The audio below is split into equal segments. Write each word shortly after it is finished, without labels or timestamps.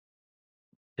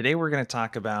Today, we're going to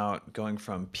talk about going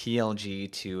from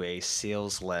PLG to a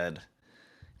sales led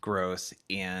growth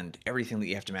and everything that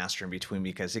you have to master in between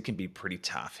because it can be pretty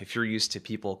tough. If you're used to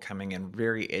people coming in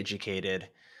very educated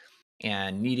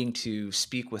and needing to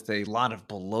speak with a lot of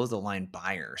below the line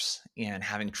buyers and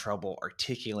having trouble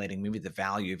articulating maybe the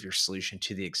value of your solution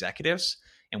to the executives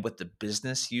and what the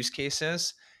business use case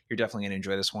is, you're definitely going to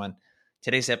enjoy this one.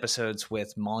 Today's episode's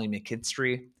with Molly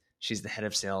McKinstry. She's the head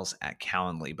of sales at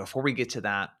Calendly. Before we get to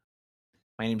that,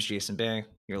 my name is Jason Bay.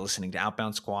 You're listening to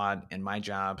Outbound Squad, and my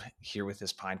job here with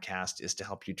this podcast is to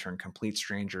help you turn complete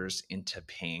strangers into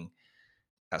paying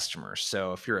customers.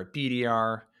 So if you're a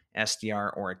BDR,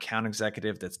 SDR, or account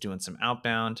executive that's doing some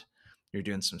outbound, you're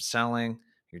doing some selling,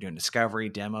 you're doing discovery,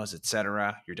 demos,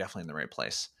 etc., you're definitely in the right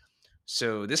place.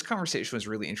 So this conversation was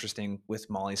really interesting with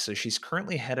Molly. So she's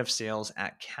currently head of sales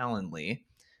at Calendly.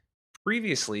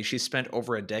 Previously, she spent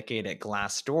over a decade at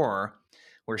Glassdoor,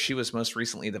 where she was most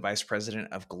recently the vice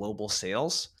president of global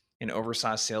sales and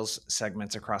oversaw sales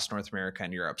segments across North America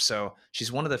and Europe. So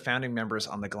she's one of the founding members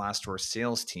on the Glassdoor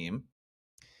sales team,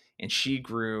 and she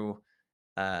grew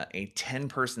a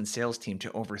 10-person sales team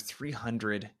to over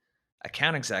 300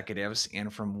 account executives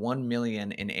and from 1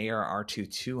 million in ARR to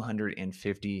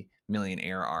 250 million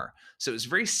ARR. So it was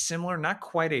very similar, not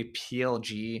quite a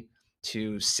PLG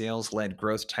to sales led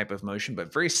growth type of motion,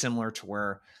 but very similar to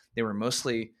where they were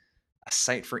mostly a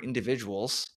site for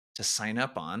individuals to sign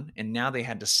up on. And now they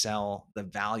had to sell the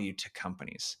value to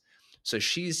companies. So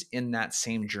she's in that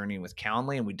same journey with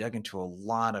Calendly, and we dug into a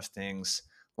lot of things,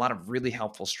 a lot of really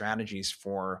helpful strategies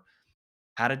for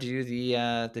how to do the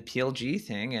PLG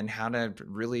thing and how to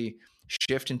really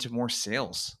shift into more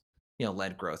sales,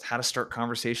 led growth, how to start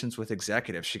conversations with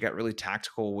executives. She got really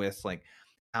tactical with like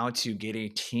how to get a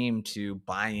team to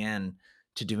buy in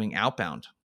to doing outbound.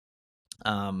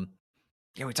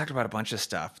 We talked about a bunch of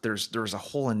stuff. There's a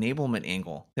whole enablement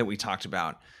angle that we talked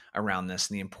about around this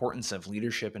and the importance of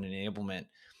leadership and enablement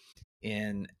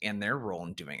in their role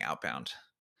in doing outbound.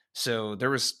 So there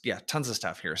was, tons of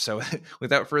stuff here. So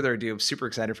without further ado, I'm super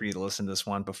excited for you to listen to this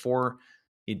one. Before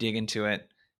you dig into it,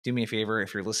 do me a favor.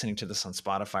 If you're listening to this on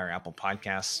Spotify or Apple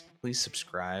Podcasts, please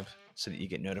subscribe so that you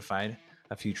get notified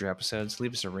of future episodes.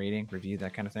 Leave us a rating, review,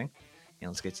 that kind of thing. And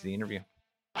let's get to the interview.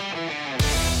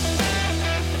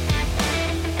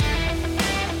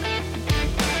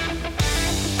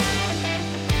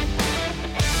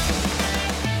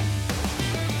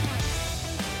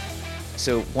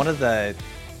 So one of the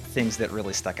things that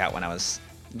really stuck out when I was,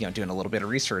 doing a little bit of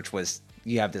research was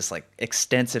you have this like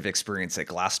extensive experience at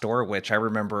Glassdoor, which I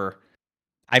remember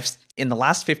in the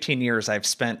last 15 years, I've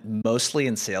spent mostly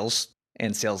in sales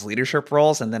and sales leadership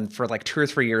roles. And then for like 2 or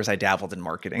 3 years, I dabbled in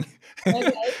marketing.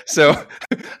 Okay. so,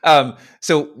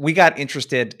 so we got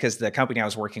interested because the company I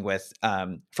was working with,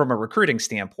 from a recruiting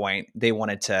standpoint, they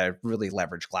wanted to really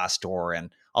leverage Glassdoor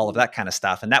and all of that kind of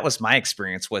stuff. And that was my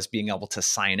experience, was being able to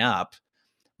sign up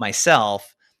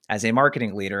myself as a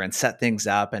marketing leader and set things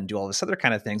up and do all this other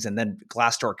kind of things. And then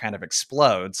Glassdoor kind of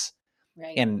explodes.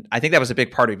 Right. And I think that was a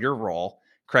big part of your role.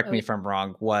 Correct Oh, me yeah. if I'm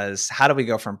wrong, was how do we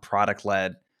go from product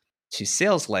led to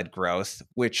sales led growth,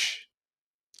 which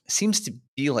seems to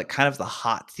be like kind of the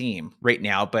hot theme right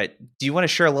now. But do you want to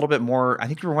share a little bit more? I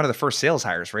think you were one of the first sales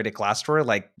hires, right, at Glassdoor.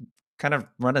 Like, kind of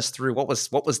run us through what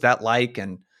was that like,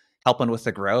 and helping with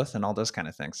the growth and all those kind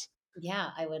of things. Yeah,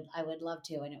 I would love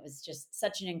to. And it was just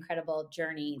such an incredible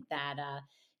journey that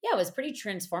yeah, it was pretty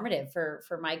transformative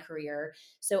for my career.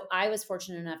 So I was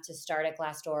fortunate enough to start at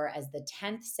Glassdoor as the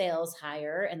 10th sales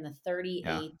hire and the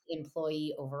Yeah. 38th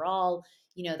employee overall.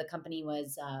 The company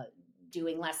was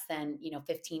doing less than,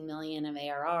 15 million of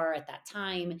ARR at that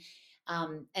time.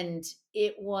 And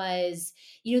it was,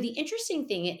 the interesting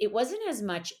thing, it wasn't as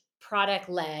much product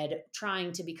led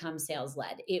trying to become sales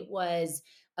led. It was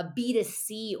a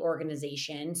B2C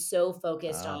organization so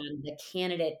focused Uh, on the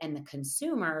candidate and the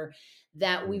consumer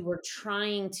that we mm, were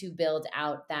trying to build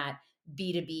out that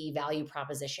B2B value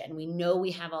proposition. We know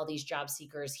we have all these job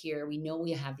seekers here. We know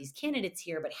we have these candidates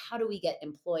here, but how do we get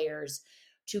employers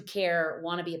to care,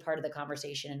 want to be a part of the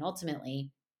conversation, and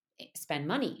ultimately spend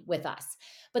money with us?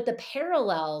 But the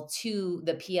parallel to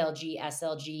the PLG,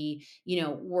 SLG,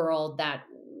 world that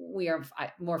we are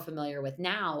more familiar with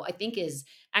now, I think is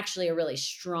actually a really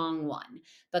strong one,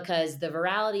 because the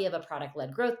virality of a product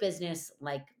led growth business,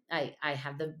 like I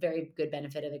have the very good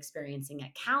benefit of experiencing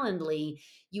at Calendly,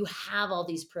 you have all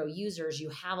these pro users, you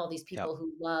have all these yep. people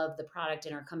who love the product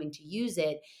and are coming to use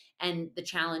it. And the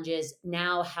challenge is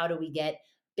now, how do we get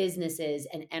businesses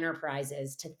and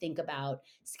enterprises to think about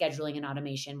scheduling and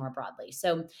automation more broadly?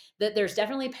 So there's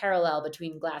definitely parallel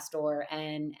between Glassdoor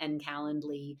and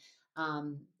Calendly.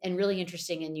 and really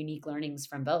interesting and unique learnings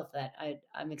from both that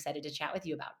I'm excited to chat with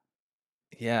you about.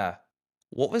 Yeah.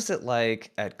 What was it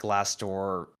like at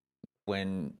Glassdoor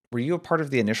when were you a part of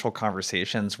the initial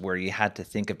conversations where you had to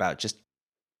think about just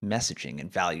messaging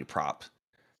and value prop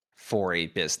for a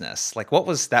business? Like what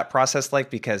was that process like?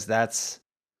 Because that's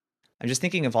I'm just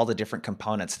thinking of all the different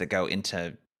components that go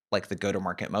into like the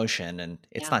go-to-market motion. And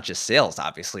it's Yeah, not just sales,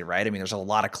 obviously, right? I mean, there's a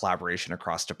lot of collaboration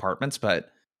across departments,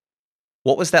 but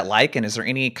what was that like? And is there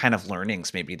any kind of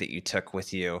learnings maybe that you took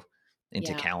with you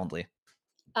into yeah. Calendly?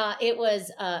 It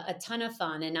was a ton of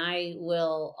fun, and I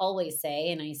will always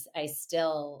say, and I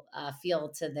still feel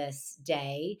to this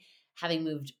day, having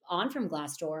moved on from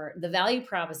Glassdoor, the value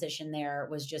proposition there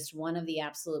was just one of the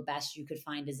absolute best you could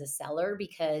find as a seller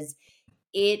because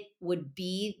it would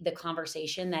be the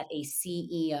conversation that a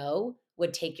CEO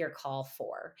would take your call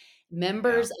for. Yeah.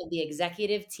 Members of the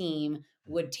executive team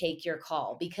would take your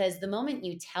call because the moment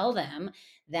you tell them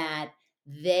that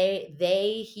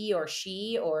he or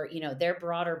she or their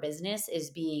broader business is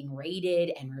being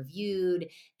rated and reviewed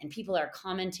and people are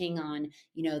commenting on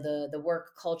the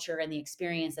work culture and the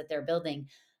experience that they're building,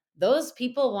 those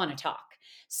people want to talk. Yeah.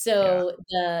 So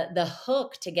the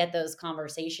hook to get those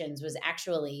conversations was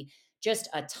actually just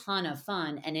a ton of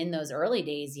fun. And in those early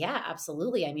days, yeah,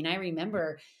 absolutely. I mean, I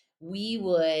remember we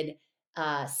would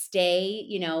stay,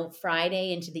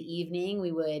 Friday into the evening.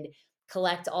 We would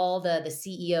collect all the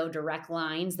CEO direct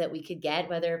lines that we could get,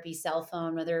 whether it be cell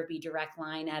phone, whether it be direct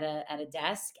line at a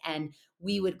desk, and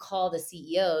we would call the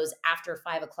CEOs after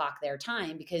 5 o'clock their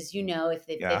time because if Yeah.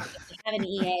 they have an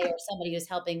EA or somebody who's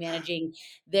helping managing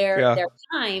their Yeah. their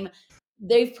time,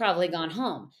 they've probably gone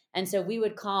home. And so we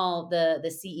would call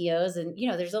the CEOs, and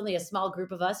there's only a small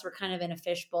group of us. We're kind of in a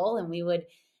fishbowl, and we would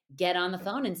get on the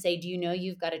phone and say, "Do you know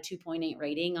you've got a 2.8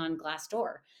 rating on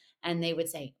Glassdoor?" And they would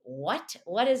say, "What?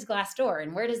 What is Glassdoor?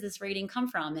 And where does this rating come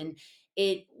from?" And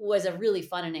it was a really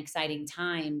fun and exciting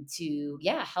time to,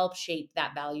 yeah, help shape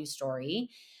that value story.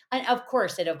 And of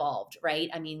course, it evolved, right?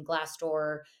 I mean,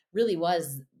 Glassdoor really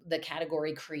was the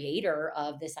category creator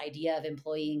of this idea of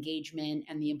employee engagement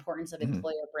and the importance of Mhm.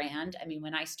 employer brand. I mean,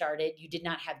 when I started, you did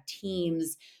not have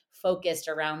teams focused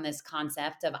around this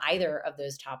concept of either of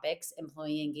those topics,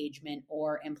 employee engagement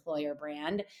or employer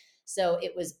brand. So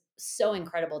it was so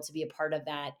incredible to be a part of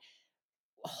that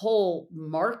whole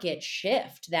market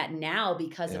shift that now,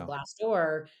 because of Yeah.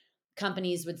 Glassdoor,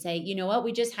 companies would say, you know what,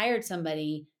 we just hired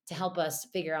somebody to help us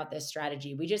figure out this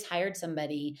strategy. We just hired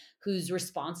somebody who's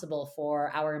responsible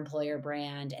for our employer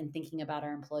brand and thinking about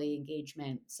our employee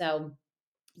engagement. So,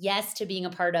 yes, to being a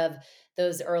part of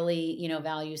those early,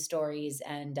 value stories.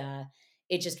 And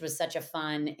it just was such a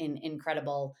fun and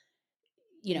incredible,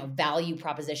 value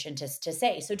proposition to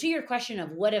say. So, to your question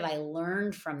of what have I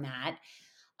learned from that,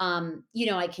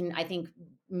 I think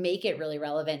make it really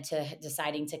relevant to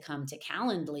deciding to come to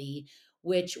Calendly,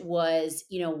 which was,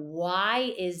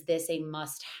 why is this a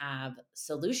must have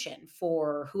solution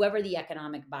for whoever the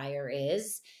economic buyer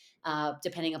is,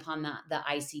 depending upon the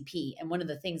ICP. And one of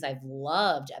the things I've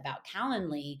loved about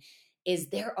Calendly is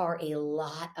there are a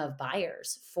lot of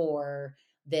buyers for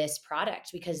this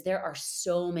product because there are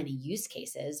so many use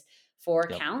cases for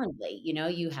Yep. Calendly.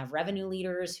 You have revenue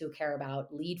leaders who care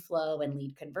about lead flow and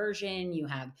lead conversion. You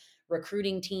have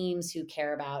recruiting teams who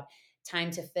care about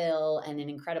time to fill and an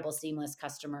incredible seamless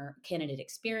customer candidate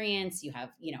experience. You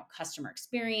have, customer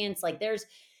experience. Like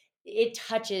it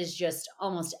touches just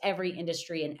almost every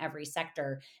industry and every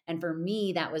sector. And for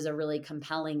me, that was a really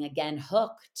compelling, again,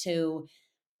 hook to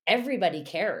everybody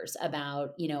cares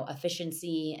about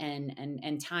efficiency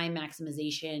and time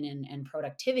maximization and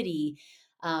productivity,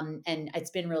 and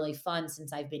it's been really fun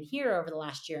since I've been here over the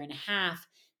last year and a half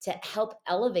to help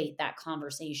elevate that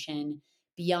conversation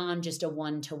beyond just a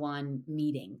one-to-one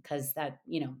meeting because that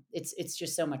it's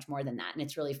just so much more than that, and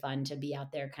it's really fun to be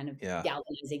out there kind of Yeah.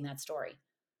 galvanizing that story.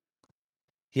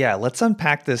 Yeah. Let's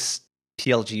unpack this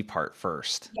PLG part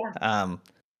first. Yeah. Um,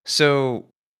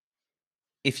 so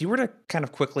if you were to kind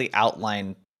of quickly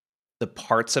outline the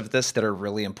parts of this that are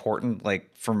really important,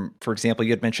 like for example,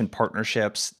 you had mentioned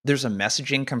partnerships. There's a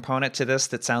messaging component to this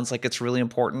that sounds like it's really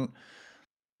important.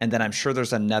 And then I'm sure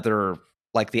there's another,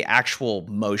 like the actual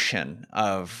motion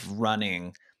of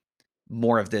running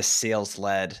more of this sales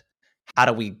led. How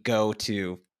do we go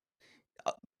to,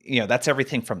 that's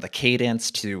everything from the cadence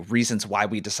to reasons why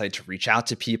we decide to reach out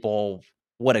to people,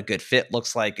 what a good fit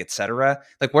looks like, et cetera.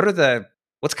 Like,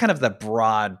 what's kind of the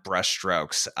broad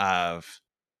brushstrokes of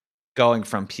going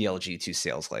from PLG to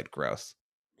sales led growth?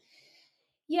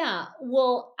 Yeah,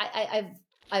 well, I've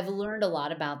I've learned a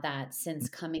lot about that since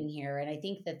coming here. And I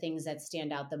think the things that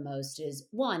stand out the most is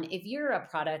one, if you're a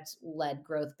product led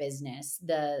growth business,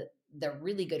 the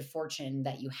really good fortune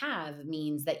that you have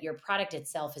means that your product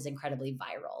itself is incredibly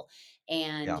viral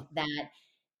Yeah. and that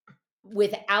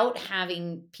without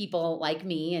having people like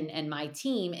me and my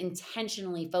team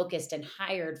intentionally focused and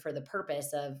hired for the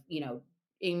purpose of,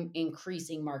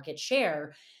 increasing market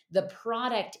share, the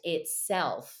product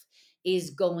itself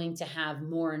is going to have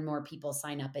more and more people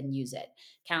sign up and use it.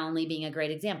 Calendly being a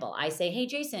great example. I say, hey,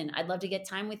 Jason, I'd love to get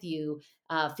time with you.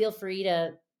 Feel free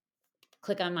to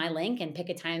click on my link and pick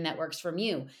a time that works from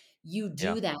you. You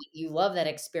Yeah. do that, you love that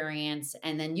experience,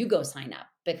 and then you go sign up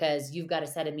because you've got to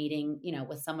set a meeting,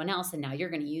 with someone else, and now you're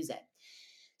going to use it.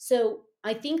 So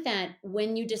I think that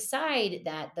when you decide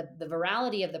that the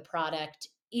virality of the product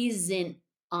isn't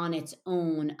on its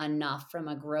own enough from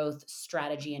a growth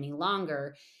strategy any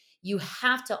longer, you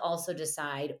have to also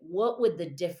decide what would the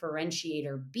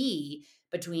differentiator be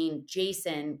between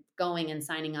Jason going and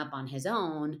signing up on his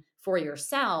own for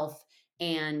yourself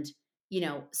and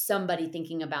somebody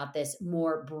thinking about this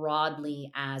more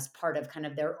broadly as part of kind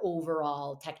of their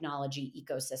overall technology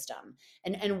ecosystem,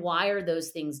 and why are those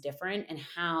things different, and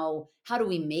how do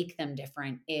we make them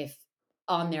different if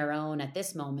on their own at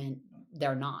this moment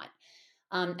they're not.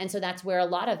 And so that's where a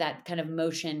lot of that kind of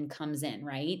motion comes in,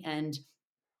 right? And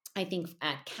I think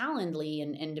at Calendly,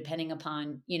 and depending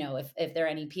upon, if there are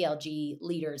any PLG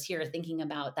leaders here thinking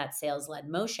about that sales led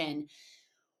motion,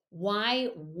 why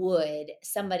would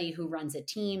somebody who runs a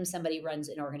team, somebody who runs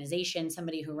an organization,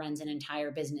 somebody who runs an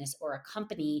entire business or a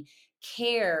company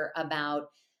care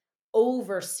about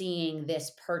overseeing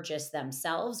this purchase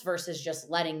themselves versus just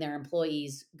letting their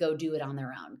employees go do it on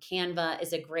their own? Canva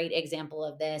is a great example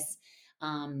of this.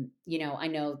 I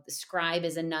know the Scribe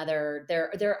is another.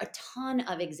 There are a ton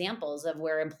of examples of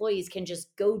where employees can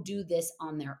just go do this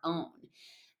on their own.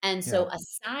 And Yeah. so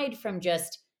aside from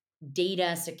just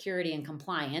data security and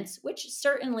compliance, which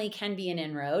certainly can be an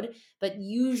inroad, but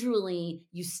usually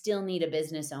you still need a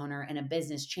business owner and a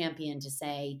business champion to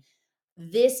say,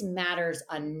 this matters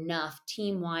enough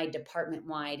team wide, department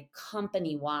wide,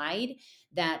 company wide,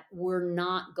 that we're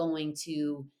not going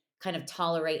to kind of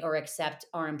tolerate or accept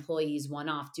our employees one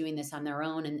off doing this on their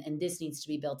own. And this needs to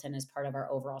be built in as part of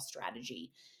our overall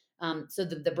strategy. So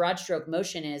the broad stroke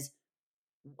motion is,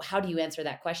 how do you answer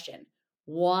that question?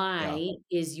 Yeah. Why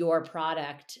is your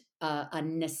product a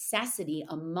necessity,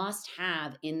 a must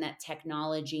have in that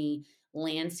technology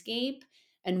landscape?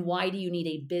 And why do you need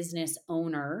a business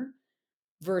owner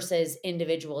versus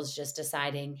individuals just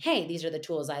deciding, hey, these are the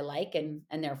tools I like, and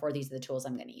therefore these are the tools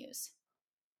I'm going to use?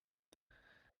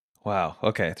 Wow.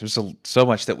 Okay. There's so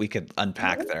much that we could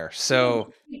unpack Mhm. there. Mhm.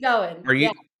 So, Keep going. are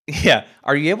Yeah. you yeah,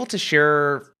 are you able to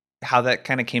share how that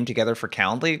kinda came together for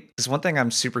Calendly? Because one thing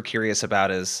I'm super curious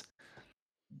about is,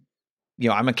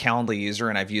 I'm a Calendly user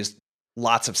and I've used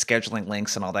lots of scheduling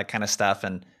links and all that kinda stuff,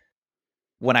 and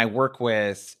when I work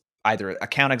with either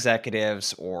account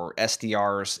executives or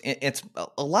SDRs, it's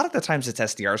a lot of the times it's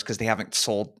SDRs because they haven't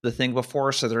sold the thing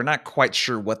before, so they're not quite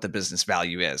sure what the business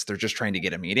value is. They're just trying to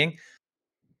get a meeting.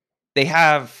 They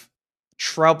have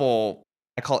trouble,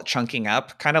 I call it chunking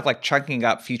up, kind of like chunking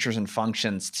up features and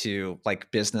functions to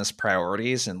like business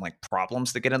priorities and like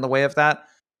problems that get in the way of that.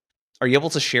 Are you able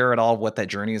to share at all what that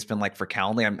journey has been like for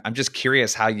Calendly? I'm just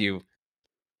curious how you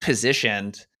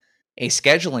positioned a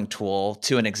scheduling tool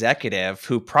to an executive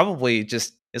who probably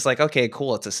just is like, okay,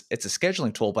 cool, it's a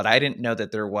scheduling tool, but I didn't know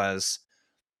that there was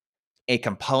a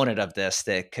component of this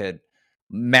that could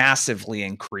massively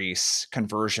increase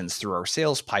conversions through our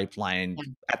sales pipeline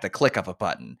Yeah. at the click of a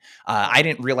button. I Right.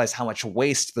 didn't realize how much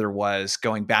waste there was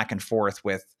going back and forth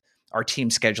with our team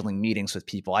scheduling meetings with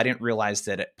people. I didn't realize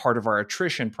that part of our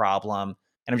attrition problem,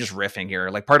 and I'm just riffing here,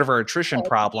 like part of our attrition Oh, you're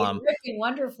problem. riffing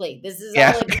wonderfully. This is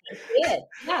Yeah. all exactly it.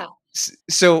 Yeah.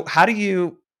 So how do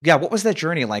you yeah, what was that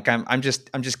journey like? I'm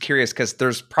just curious because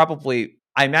there's probably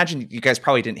I imagine you guys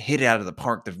probably didn't hit it out of the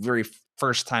park the very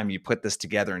first time you put this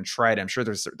together and tried. I'm sure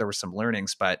there were some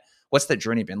learnings, but what's that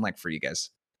journey been like for you guys?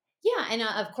 Yeah, and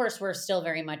of course we're still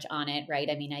very much on it, right?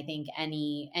 I mean, I think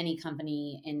any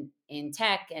company in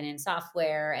tech and in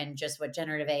software and just what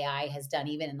generative AI has done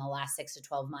even in the last 6 to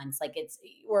 12 months, like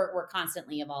we're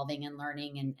constantly evolving and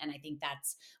learning, and I think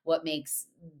that's what makes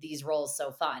these roles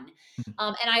so fun. Mhm.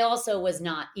 And I also was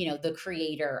not, the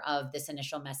creator of this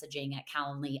initial messaging at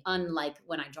Calendly, unlike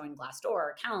when I joined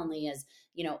Glassdoor. Calendly is,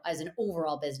 as an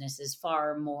overall business is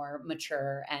far more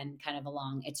mature and kind of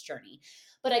along its journey,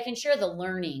 but I can share the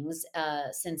learnings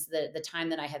since the time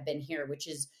that I have been here, which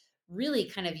is really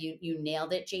kind of, you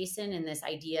nailed it, Jason, in this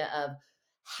idea of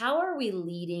how are we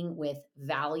leading with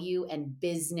value and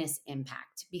business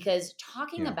impact? Because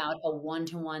talking Yeah. about a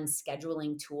one-to-one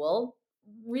scheduling tool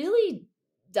really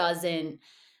doesn't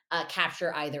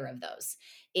capture either of those.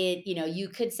 You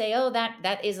could say, oh,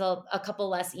 that is a couple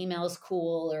less emails,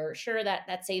 cool, or sure,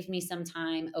 that saves me some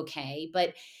time, okay.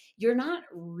 But you're not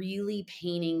really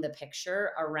painting the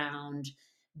picture around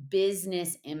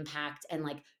business impact and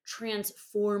like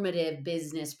transformative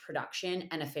business production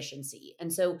and efficiency.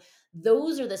 And so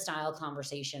those are the style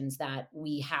conversations that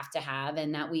we have to have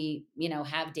and that we,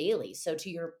 have daily. So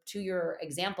to your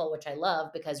example, which I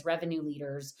love, because revenue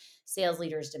leaders, sales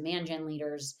leaders, demand gen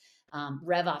leaders,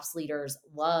 rev ops leaders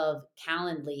love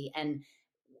Calendly, and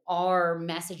our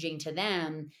messaging to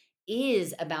them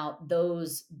is about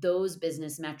those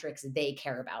business metrics they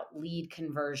care about: lead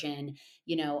conversion,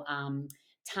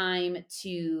 time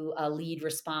to a lead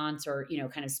response, or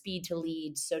kind of speed to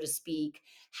lead, so to speak.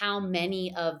 How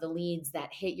many of the leads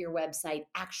that hit your website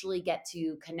actually get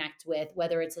to connect with,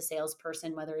 whether it's a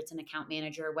salesperson, whether it's an account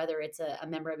manager, whether it's a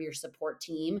member of your support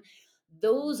team.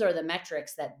 Those are the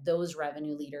metrics that those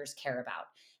revenue leaders care about.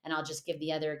 And I'll just give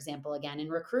the other example again: in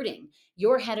recruiting,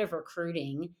 your head of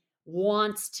recruiting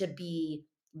wants to be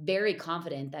very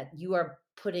confident that you are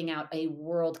putting out a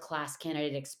world class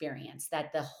candidate experience,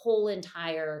 that the whole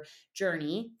entire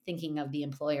journey, thinking of the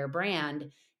employer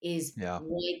brand, is Yeah.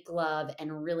 white glove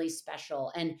and really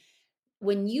special. And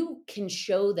when you can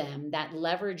show them that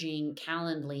leveraging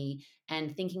Calendly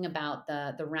and thinking about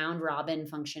the round robin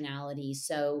functionality,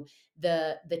 so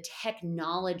the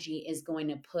technology is going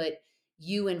to put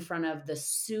you in front of the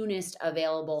soonest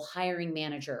available hiring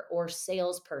manager or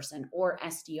salesperson or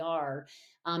SDR,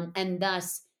 and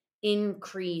thus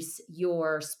increase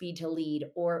your speed to lead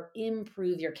or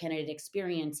improve your candidate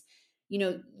experience.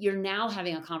 You're now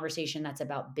having a conversation that's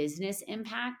about business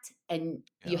impact, and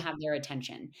you Yeah. have their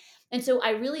attention. And so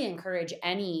I really encourage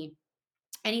any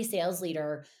sales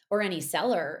leader or any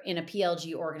seller in a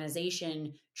PLG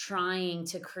organization trying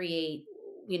to create,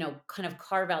 kind of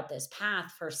carve out this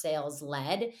path for sales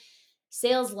led.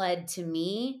 Sales led, to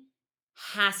me,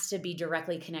 has to be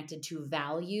directly connected to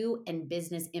value and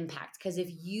business impact. Because if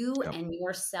you Yep. and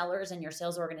your sellers and your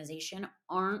sales organization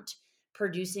aren't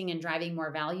producing and driving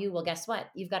more value, well, guess what?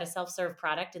 You've got a self serve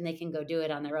product and they can go do it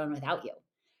on their own without you.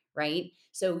 Right.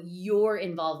 So your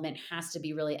involvement has to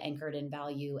be really anchored in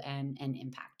value and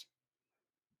impact.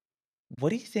 What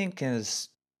do you think is,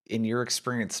 in your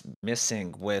experience,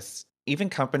 missing with even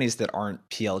companies that aren't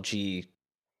PLG,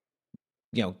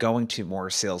 going to more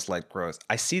sales-led growth?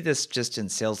 I see this just in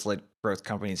sales-led growth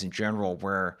companies in general,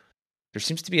 where there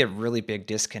seems to be a really big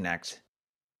disconnect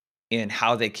in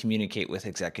how they communicate with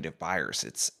executive buyers.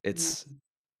 Mm,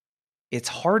 It's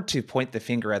hard to point the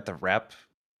finger at the rep,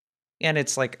 and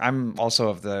it's like I'm also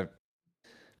of the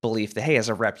belief that, hey, as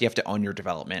a rep, you have to own your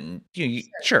development, and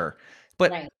sure. sure,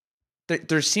 but Right.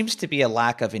 there seems to be a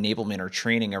lack of enablement or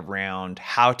training around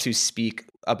how to speak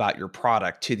about your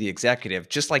product to the executive,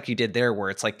 just like you did there, where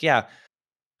it's like, yeah,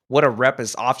 what a rep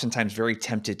is oftentimes very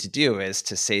tempted to do is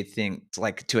to say things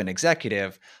like to an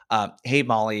executive, "Hey,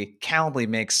 Molly, Calendly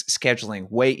makes scheduling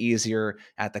way easier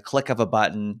at the click of a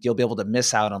button. You'll be able to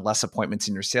miss out on less appointments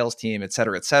in your sales team, et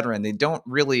cetera, et cetera." And they don't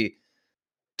really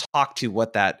talk to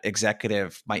what that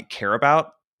executive might care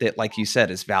about. That, like you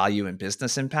said, is value and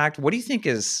business impact. What do you think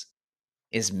is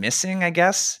missing, I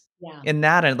guess, Yeah. in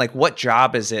that? And like, what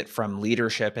job is it from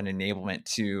leadership and enablement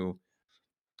to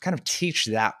kind of teach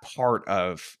that part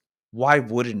of why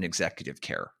would an executive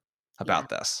care Yeah. about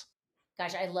this?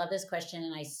 Gosh, I love this question,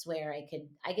 and I swear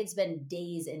I could spend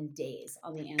days and days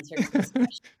on the answer to this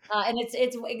question. And it's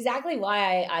exactly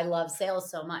why I love sales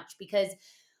so much, because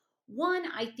one,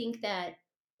 I think that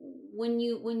when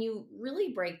you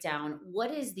really break down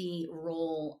what is the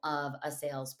role of a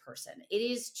salesperson, it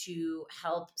is to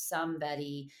help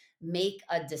somebody make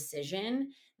a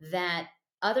decision that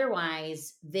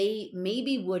otherwise they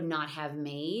maybe would not have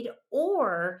made,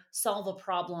 or solve a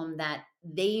problem that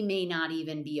they may not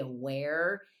even be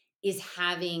aware is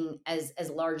having as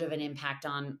large of an impact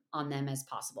on them as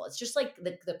possible. It's just like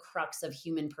the crux of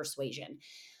human persuasion.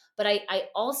 But I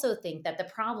also think that the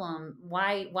problem,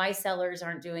 why sellers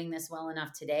aren't doing this well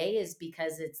enough today, is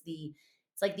because it's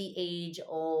like the age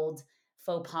old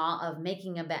faux pas of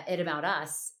making it about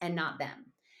us and not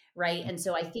them, right? And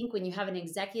so I think when you have an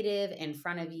executive in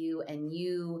front of you and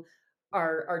you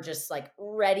are just like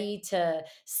ready to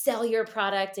sell your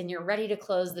product and you're ready to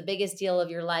close the biggest deal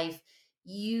of your life,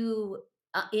 you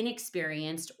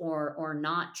inexperienced or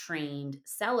not trained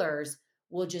sellers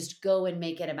will just go and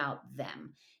make it about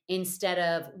them. instead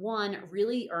of one,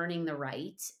 really earning the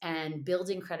right and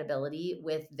building credibility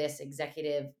with this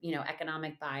executive,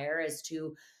 economic buyer as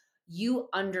to you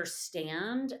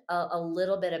understand a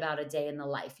little bit about a day in the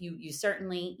life. You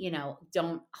certainly,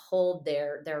 don't hold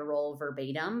their role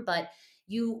verbatim, but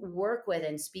you work with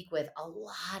and speak with a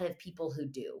lot of people who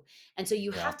do. And so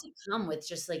you Yeah. have to come with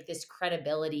just like this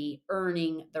credibility,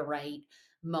 earning the right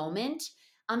moment.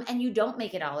 And you don't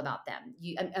make it all about them,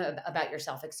 about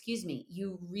yourself, excuse me.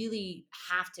 You really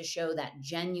have to show that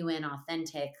genuine,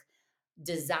 authentic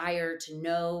desire to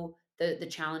know the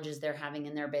challenges they're having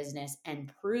in their business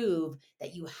and prove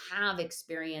that you have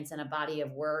experience and a body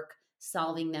of work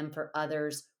solving them for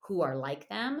others who are like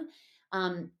them.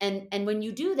 And when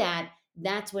you do that,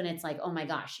 that's when it's like, oh my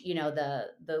gosh,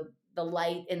 the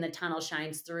light in the tunnel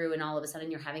shines through, and all of a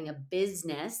sudden you're having a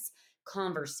business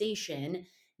conversation,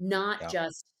 not Yeah.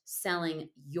 just selling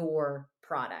your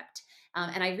product.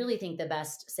 And I really think the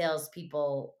best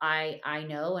salespeople I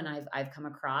know and I've come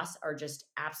across are just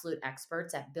absolute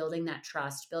experts at building that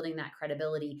trust, building that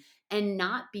credibility, and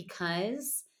not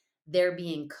because they're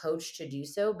being coached to do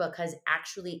so, because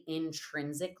actually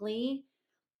intrinsically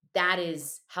that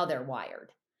is how they're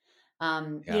wired.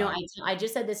 Yeah. I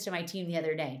just said this to my team the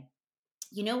other day.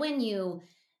 When you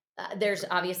there's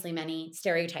obviously many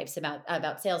stereotypes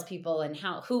about salespeople and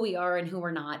who we are and who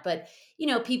we're not. But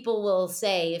people will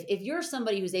say if you're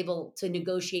somebody who's able to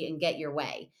negotiate and get your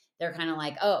way, they're kind of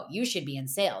like, oh, you should be in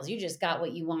sales. You just got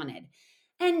what you wanted,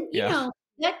 and Yeah.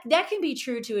 that can be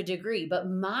true to a degree. But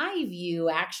my view,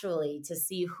 actually, to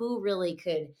see who really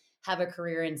could have a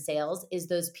career in sales is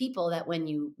those people that when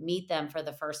you meet them for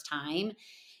the first time,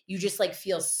 you just like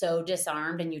feel so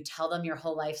disarmed, and you tell them your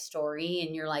whole life story,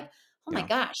 and you're like, oh my Yeah.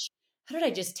 gosh, how did I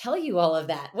just tell you all of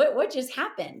that? What just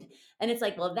happened? And it's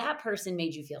like, well, that person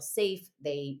made you feel safe.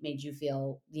 They made you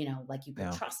feel, like you could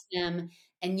Yeah. trust them,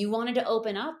 and you wanted to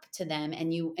open up to them,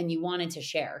 and you wanted to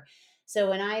share. So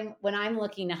when I'm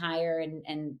looking to hire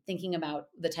and thinking about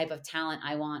the type of talent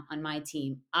I want on my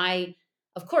team, I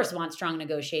of course want strong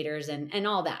negotiators and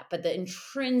all that, but the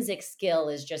intrinsic skill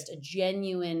is just a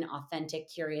genuine, authentic,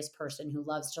 curious person who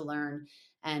loves to learn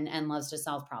and loves to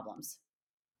solve problems.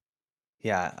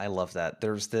 Yeah, I love that.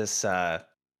 There's this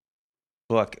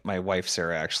book, my wife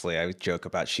Sarah actually, I would joke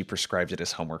about, she prescribed it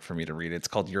as homework for me to read. It's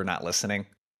called You're Not Listening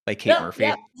by Kate Yep,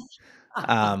 yep.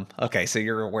 Murphy. Okay, so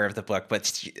you're aware of the book, but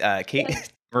Kate Yes.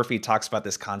 Murphy talks about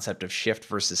this concept of shift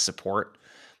versus support.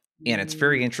 And it's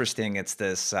very Mm, interesting. It's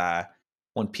this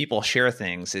when people share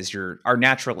things, is our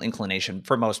natural inclination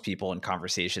for most people in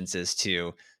conversations is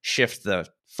to shift the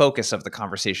focus of the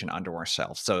conversation onto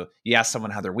ourselves. So you ask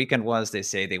someone how their weekend was, they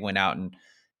say they went out and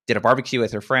did a barbecue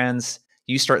with their friends.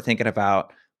 You start thinking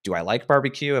about, do I like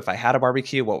barbecue? If I had a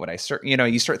barbecue, what would I serve?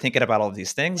 You start thinking about all of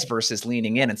these things right, versus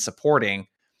leaning in and supporting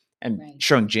and right.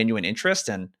 showing genuine interest.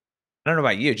 And I don't know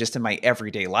about you, just in my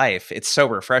everyday life, it's so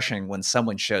refreshing when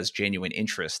someone shows genuine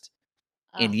interest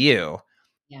in Oh, you.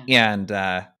 yeah. And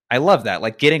I love that.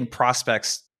 Like getting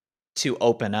prospects to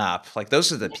open up. Like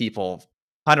those are the Yeah, people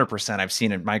 100% I've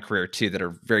seen in my career too that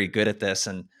are very good at this,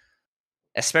 and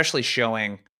especially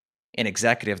showing an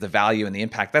executive the value and the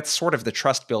impact. That's sort of the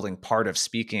trust building part of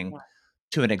speaking yeah,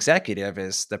 to an executive,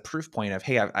 is the proof point of,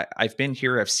 hey, I've been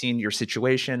here, I've seen your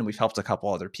situation, we've helped a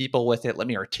couple other people with it. Let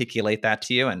me articulate that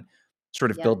to you and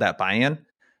sort of yep. build that buy-in.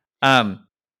 Um,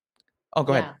 oh,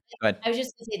 go ahead. Yeah. Go ahead. I was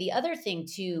just gonna say the other thing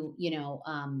too,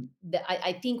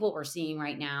 I think what we're seeing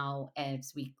right now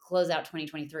as we close out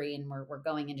 2023 and we're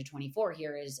going into 24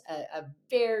 here is a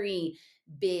very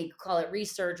big, call it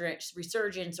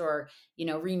resurgence, or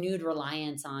renewed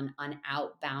reliance on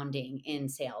outbounding in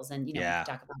sales. And we could Yeah.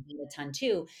 talk about that a ton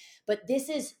too. But this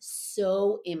is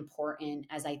so important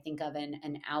as I think of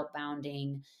an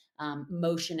outbounding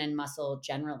motion and muscle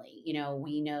generally.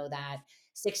 We know that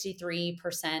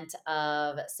 63%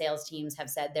 of sales teams have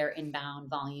said their inbound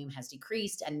volume has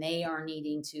decreased, and they are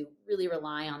needing to really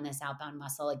rely on this outbound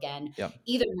muscle again, Yep.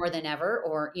 either more than ever,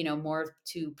 or more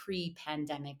to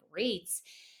pre-pandemic rates.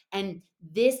 And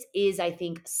this is, I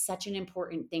think, such an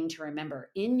important thing to remember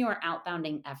in your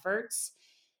outbounding efforts.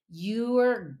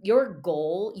 Your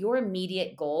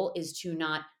immediate goal is to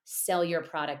not sell your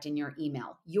product in your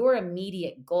email. Your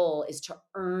immediate goal is to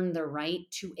earn the right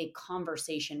to a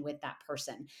conversation with that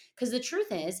person, because the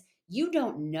truth is, you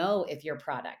don't know if your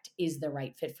product is the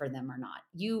right fit for them or not.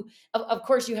 Of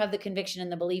course, you have the conviction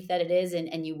and the belief that it is,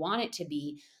 and you want it to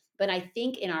be. But I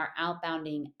think in our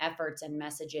outbounding efforts and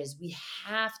messages, we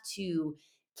have to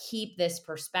keep this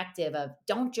perspective of,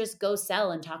 don't just go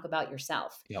sell and talk about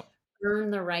yourself. Yep.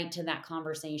 Earn the right to that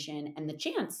conversation and the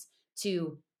chance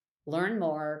to learn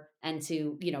more and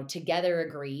to together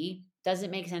agree. Does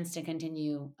it make sense to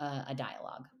continue a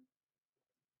dialogue?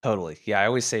 Totally. Yeah, I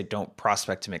always say don't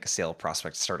prospect to make a sale,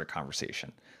 prospect to start a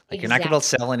conversation. Like you're not going to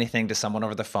Exactly. sell anything to someone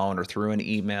over the phone or through an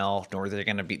email, nor they're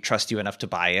going to be trust you enough to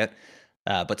buy it.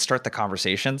 But start the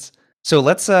conversations. So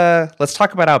let's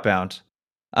talk about outbound.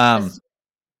 Um, Let's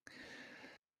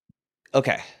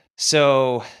okay,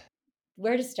 so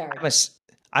Where to I'm start? ass-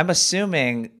 I'm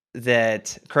assuming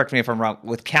that, correct me if I'm wrong,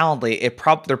 with Calendly,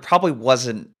 there probably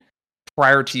wasn't,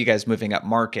 prior to you guys moving up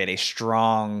market, a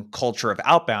strong culture of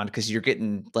outbound because you're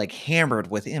getting like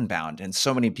hammered with inbound and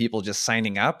so many people just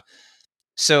signing up.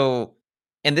 So,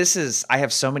 and this is, I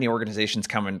have so many organizations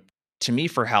coming to me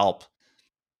for help.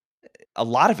 A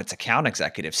lot of it's account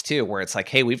executives too, where it's like,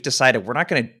 hey, we've decided we're not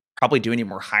going to probably do any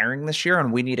more hiring this year,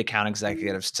 and we need account Mm,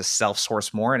 executives to self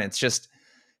source more. And it's just,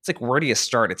 it's like, where do you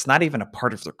start? It's not even a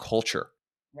part of their culture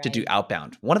to do right.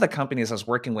 outbound. One of the companies I was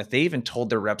working with, they even told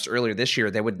their reps earlier this year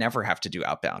they would never have to do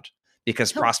outbound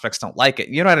because Oh, prospects don't like it.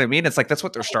 You know what I mean? It's like that's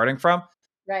what they're starting from.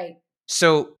 right.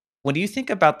 So when you think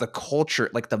about the culture,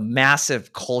 like the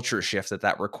massive culture shift that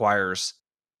that requires,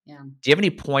 Yeah. do you have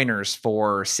any pointers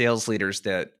for sales leaders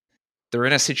that they're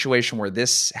in a situation where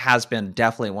this has been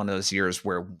definitely one of those years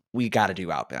where we got to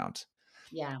do outbound?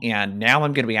 Yeah. And now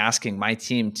I'm going to be asking my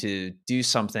team to do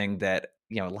something that,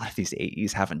 a lot of these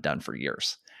AEs haven't done for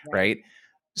years, Right. right?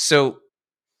 So,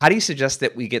 how do you suggest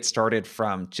that we get started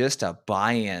from just a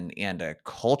buy-in and a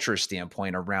culture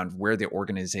standpoint around where the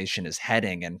organization is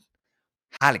heading and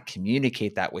how to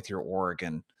communicate that with your org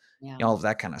and Yeah. all of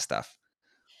that kind of stuff?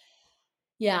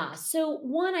 Yeah. So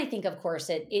one, I think, of course,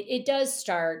 it does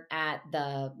start at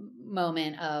the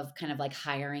moment of kind of like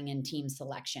hiring and team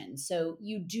selection. So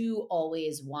you do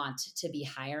always want to be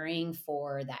hiring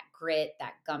for that grit,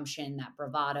 that gumption, that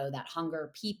bravado, that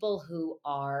hunger, people who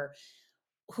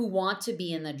want to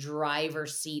be in the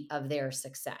driver's seat of their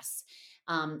success.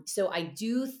 So I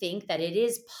do think that it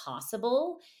is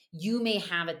possible. You may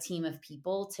have a team of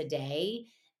people today,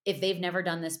 if they've never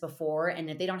done this before, and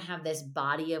if they don't have this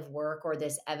body of work or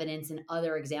this evidence and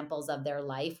other examples of their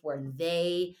life where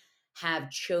they have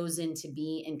chosen to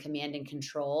be in command and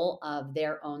control of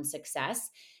their own success,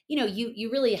 you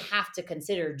really have to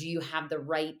consider, do you have the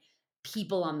right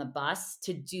people on the bus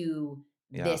to do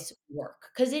Yeah. this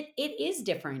work? Because it is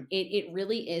different. It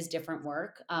really is different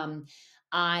work.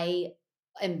 I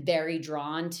am very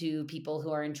drawn to people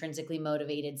who are intrinsically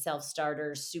motivated,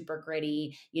 self-starters, super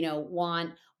gritty,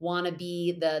 want to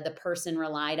be the person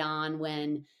relied on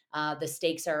when the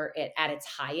stakes are at its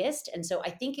highest. And so I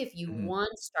think if you Mhm.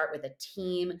 want to start with a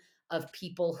team of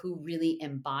people who really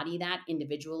embody that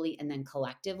individually and then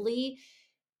collectively,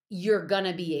 you're going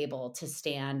to be able to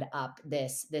stand up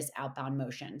this outbound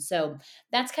motion. So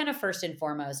that's kind of first and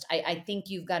foremost. I think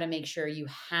you've got to make sure you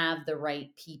have the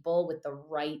right people with the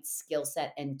right skill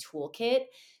set and toolkit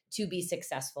to be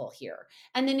successful here.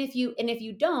 And then if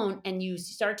you don't, and you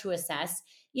start to assess,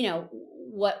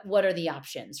 what are the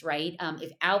options, right?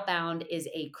 If outbound is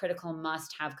a critical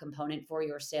must have component for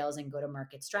your sales and go to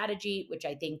market strategy, which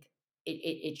I think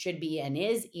it should be and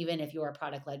is, even if you're a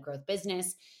product led growth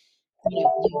business,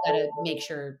 you've got to make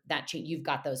sure that you've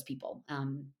got those people.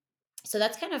 So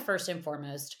that's kind of first and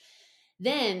foremost.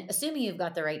 Then, assuming you've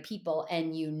got the right people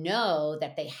and you know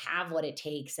that they have what it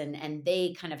takes, and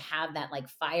they kind of have that like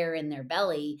fire in their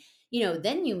belly,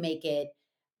 then you make it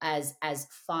as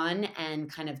fun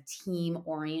and kind of team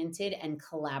oriented and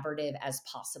collaborative as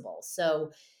possible.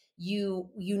 So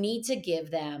you need to give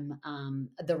them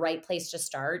the right place to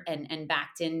start, and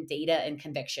backed in data and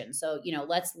conviction. So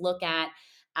let's look at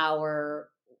our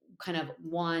kind of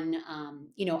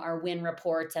our win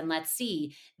reports, and let's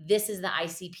see, this is the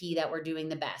ICP that we're doing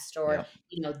the best, or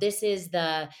Yeah. this is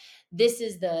the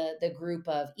group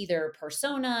of either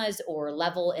personas or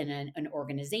level in an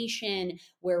organization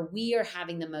where we are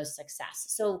having the most success.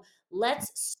 So let's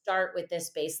start with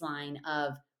this baseline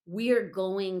of, we're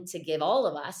going to give all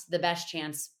of us the best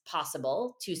chance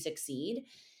possible to succeed.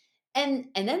 And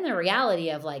then the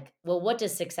reality of like, well, what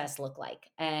does success look like?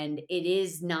 And it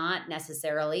is not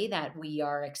necessarily that we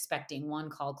are expecting one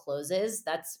call closes.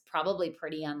 That's probably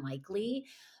pretty unlikely.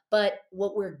 But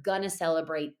what we're going to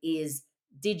celebrate is,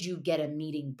 did you get a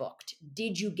meeting booked?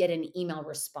 Did you get an email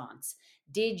response?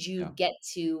 Did you Yeah. get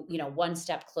to, one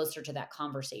step closer to that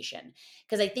conversation?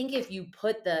 Because I think if you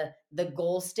put the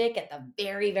goal stick at the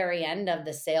very, very end of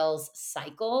the sales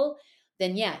cycle,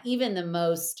 then yeah, even the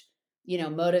most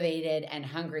motivated and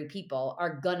hungry people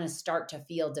are going to start to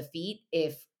feel defeat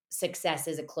if success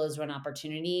is a closed run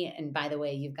opportunity. And by the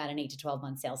way, you've got an 8 to 12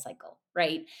 month sales cycle,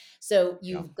 right? So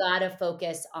Yeah. you've got to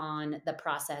focus on the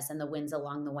process and the wins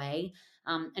along the way.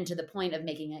 And to the point of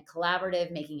making it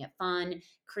collaborative, making it fun,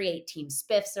 create team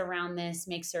spiffs around this,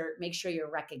 make sure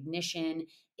your recognition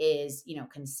is,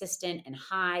 consistent and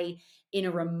high in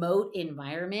a remote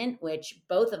environment, which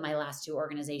both of my last two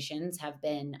organizations have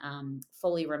been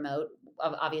fully remote.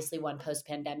 Obviously, one post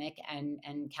pandemic, and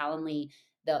Calendly,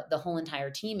 the whole entire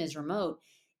team is remote.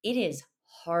 It is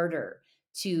harder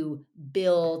to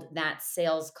build that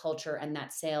sales culture and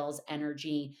that sales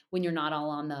energy when you're not all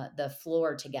on the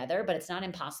floor together, but it's not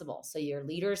impossible. So your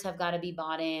leaders have got to be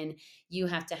bought in. You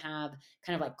have to have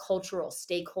kind of like cultural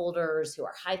stakeholders who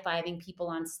are high-fiving people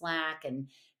on Slack and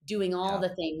doing all Yeah.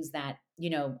 the things that,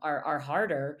 are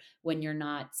harder when you're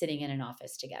not sitting in an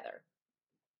office together.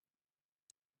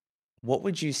 What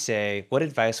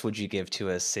advice would you give to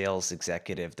a sales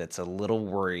executive that's a little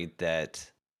worried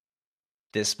that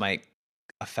this might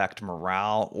affect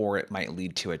morale, or it might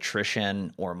lead to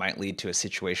attrition, or it might lead to a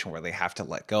situation where they have to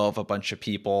let go of a bunch of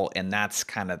people, and that's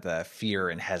kind of the fear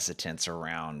and hesitance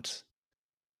around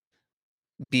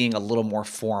being a little more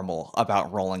formal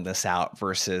about rolling this out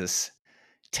versus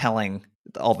telling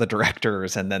all the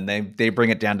directors, and then they bring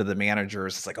it down to the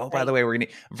managers. It's like, "Oh, by the Right. way, we're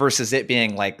gonna," versus it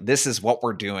being like, "This is what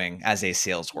we're doing as a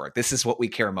sales work. This is what we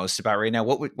care most about right now."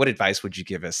 What advice would you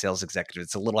give a sales executive?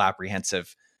 It's a little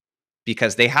apprehensive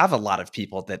because they have a lot of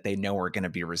people that they know are gonna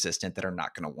be resistant, that are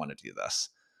not gonna wanna do this,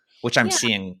 which I'm Yeah.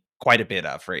 seeing quite a bit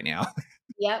of right now.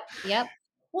 Yep, yep.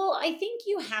 Well, I think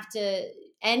you have to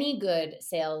any good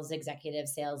sales executive,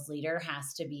 sales leader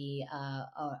has to be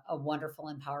a wonderful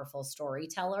and powerful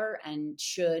storyteller and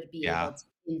should be Yeah, able to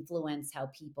influence how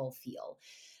people feel.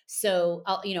 So,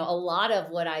 a lot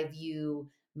of what I view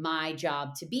my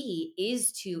job to be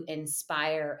is to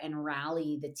inspire and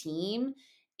rally the team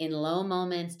in low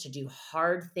moments to do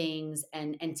hard things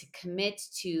and to commit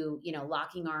to,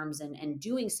 locking arms and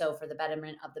doing so for the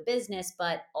betterment of the business,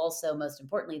 but also most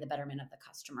importantly the betterment of the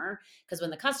customer, because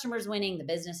when the customer's winning, the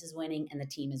business is winning and the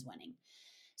team is winning.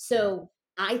 yeah, So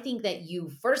I think that you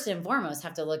first and foremost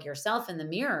have to look yourself in the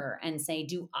mirror and say,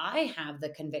 do I have the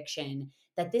conviction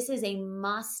that this is a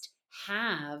must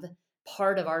have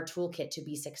part of our toolkit to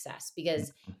be success?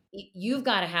 Because mhm, you've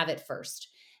got to have it first.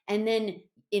 And then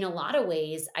in a lot of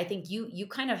ways, I think you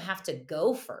kind of have to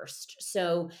go first.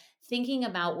 So thinking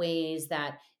about ways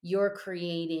that you're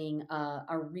creating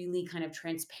a really kind of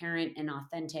transparent and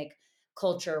authentic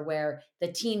culture where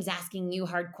the team's asking you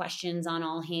hard questions on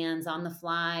all hands on the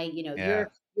fly. yeah,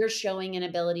 You're showing an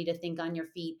ability to think on your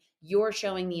feet. You're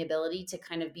showing the ability to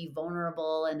kind of be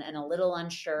vulnerable and a little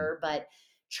mm, unsure, but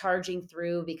charging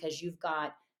through because you've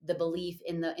got the belief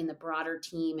in the broader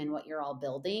team and what you're all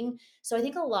building. So I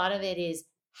think a lot of it is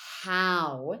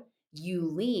how you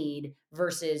lead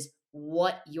versus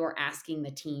what you're asking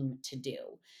the team to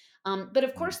do. But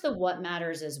of mm, course, the what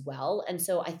matters as well. And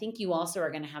so I think you also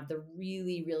are going to have the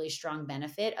really, really strong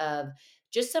benefit of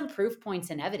just some proof points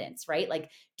and evidence, right?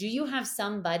 Like, do you have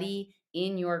somebody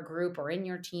in your group or in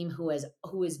your team who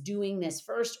is doing this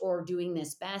first or doing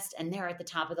this best, and they're at the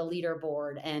top of the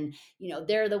leaderboard, and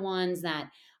they're the ones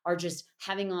that are just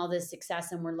having all this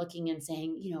success, and we're looking and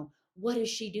saying, what is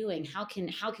she doing? How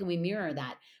can we mirror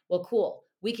that? Well, cool,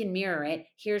 we can mirror it.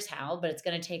 Here's how, but it's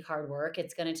going to take hard work.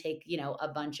 It's going to take, a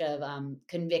bunch of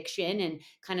conviction and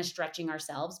kind of stretching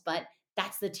ourselves. But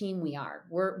that's the team we are.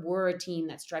 We're a team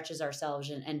that stretches ourselves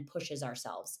and pushes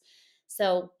ourselves.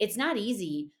 So it's not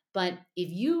easy, but if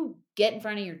you get in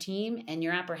front of your team and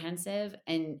you're apprehensive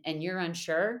and you're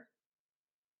unsure,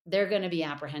 they're going to be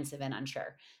apprehensive and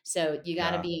unsure. So you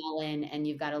got to yeah, be all in, and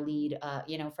you've got to lead,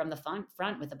 from the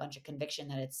front with a bunch of conviction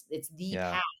that it's the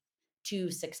yeah, path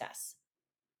to success.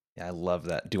 yeah, I love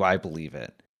that. Do I believe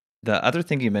it? The other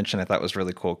thing you mentioned I thought was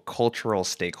really cool, cultural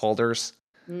stakeholders.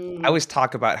 I Mm. always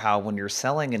talk about how when you're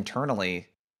selling internally,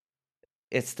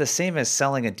 it's the same as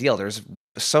selling a deal. There's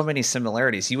so many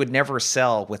similarities. You would never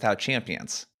sell without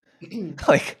champions.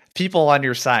 Like, people on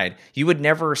your side. You would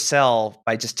never sell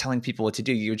by just telling people what to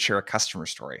do. You would share a customer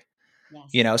story.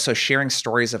 Yes. So sharing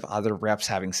stories of other reps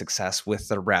having success with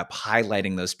the rep,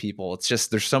 highlighting those people. It's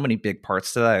just there's so many big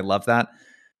parts to that. I love that.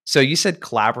 So you said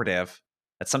collaborative.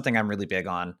 That's something I'm really big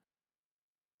on.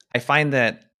 I find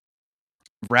that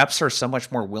reps are so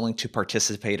much more willing to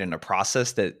participate in a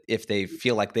process that if they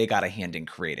feel like they got a hand in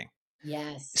creating.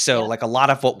 Yes. So, Yep. like, a lot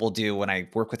of what we'll do when I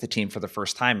work with the team for the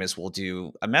first time is we'll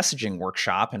do a messaging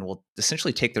workshop, and we'll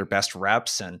essentially take their best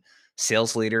reps and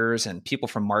sales leaders and people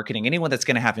from marketing, anyone that's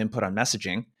going to have input on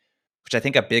messaging, which I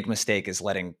think a big mistake is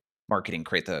letting marketing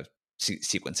create the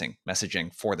sequencing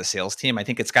messaging for the sales team. I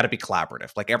think it's got to be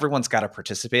collaborative. Like everyone's got to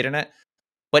participate in it.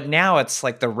 But now it's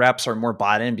like the reps are more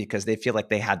bought in because they feel like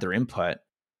they had their input.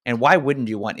 And why wouldn't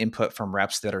you want input from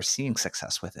reps that are seeing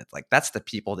success with it? Like that's the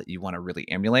people that you want to really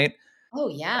emulate. Oh,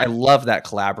 I yeah. love that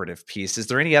collaborative piece. Is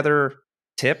there any other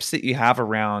tips that you have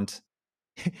around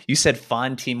you said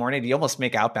fun team oriented? You almost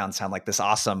make outbound sound like this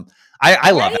awesome.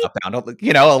 I love Right? outbound.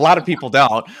 A lot of people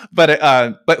don't,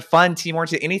 but fun team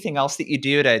oriented. Anything else that you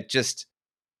do to just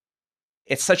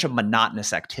it's such a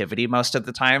monotonous activity most of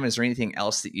the time. Is there anything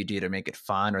else that you do to make it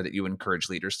fun or that you encourage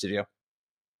leaders to do?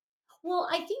 Well,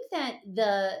 I think that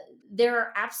there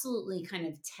are absolutely kind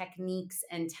of techniques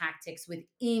and tactics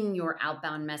within your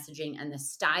outbound messaging and the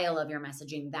style of your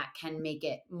messaging that can make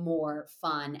it more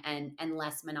fun and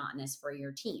less monotonous for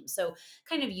your team. So,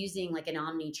 kind of using like an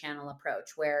omni-channel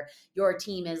approach where your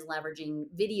team is leveraging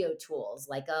video tools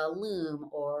like a Loom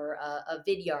or a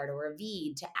Vidyard or a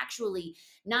Veed to actually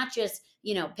not just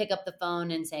pick up the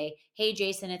phone and say, "Hey,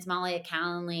 Jason, it's Molly at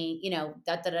Calendly,"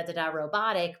 da da da da da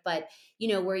robotic, but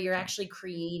where you're Yeah, actually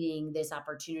creating this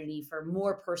opportunity for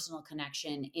more personal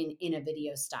connection in a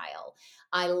video style.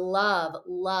 I love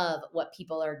what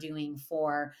people are doing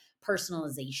for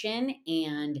personalization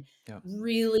and yeah,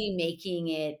 really making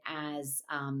it as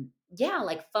yeah,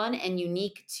 like fun and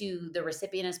unique to the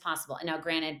recipient as possible. And now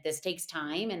granted this takes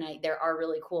time and there are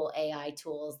really cool AI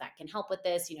tools that can help with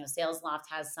this. SalesLoft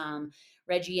has some,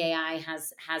 Reggie AI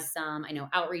has some, I know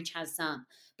Outreach has some,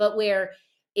 but where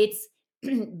it's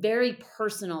very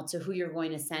personal to who you're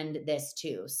going to send this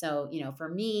to. So, for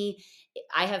me,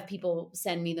 I have people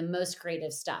send me the most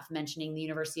creative stuff, mentioning the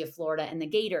University of Florida and the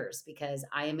Gators because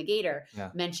I am a Gator,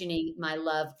 yeah, mentioning my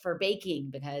love for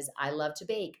baking because I love to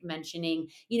bake, mentioning,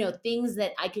 things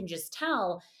that I can just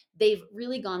tell they've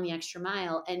really gone the extra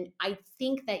mile. And I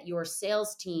think that your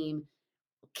sales team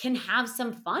can have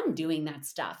some fun doing that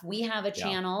stuff. We have a yeah,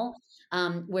 channel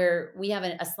where we have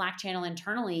a Slack channel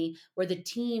internally where the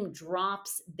team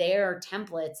drops their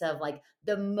templates of like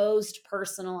the most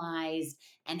personalized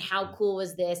and how mm, cool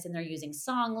was this? And they're using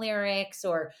song lyrics,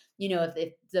 or,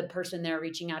 if the person they're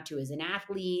reaching out to is an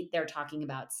athlete, they're talking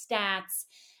about stats.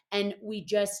 And we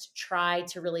just try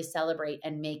to really celebrate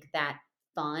and make that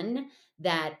fun,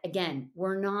 that again,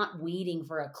 we're not waiting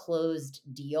for a closed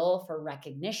deal for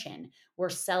recognition. We're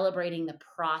celebrating the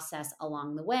process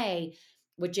along the way,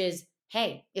 which is,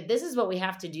 hey, if this is what we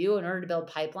have to do in order to build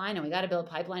pipeline and we got to build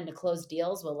pipeline to close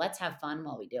deals, well, let's have fun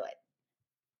while we do it.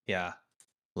 yeah.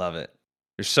 Love it.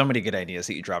 There's so many good ideas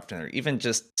that you dropped in there. Even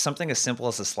just something as simple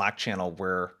as a Slack channel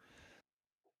where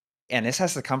and this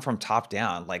has to come from top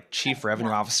down, like chief Yeah,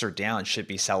 revenue officer down should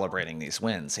be celebrating these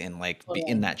wins and like be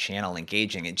in totally. that channel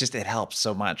engaging. It helps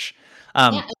so much.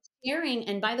 Yeah, Um, and sharing,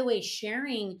 and by the way,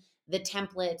 sharing the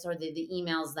templates or the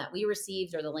emails that we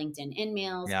received or the LinkedIn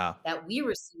in-mails yeah. that we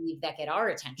receive that get our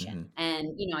attention. Mhm. And,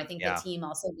 I think the Yeah. team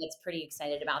also gets pretty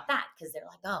excited about that because they're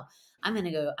like, "Oh, I'm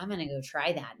gonna go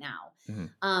try that now." Mhm.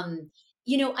 Um,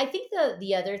 I think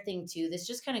the other thing too, this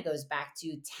just kind of goes back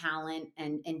to talent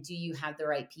and do you have the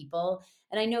right people?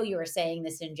 And I know you were saying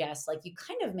this in jest, like you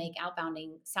kind of make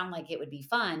outbounding sound like it would be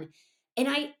fun, and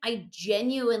I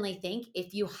genuinely think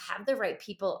if you have the right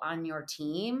people on your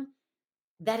team,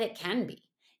 that it can be.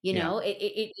 Yeah.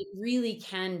 It really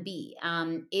can be.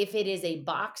 If it is a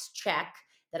box check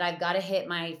that I've got to hit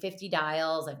my 50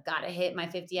 dials, I've got to hit my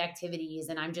 50 activities,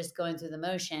 and I'm just going through the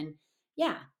motion.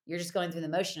 Yeah, you're just going through the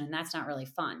motion, and that's not really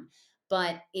fun.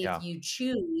 But if Yeah. you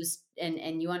choose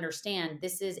and you understand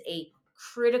this is a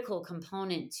critical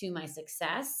component to my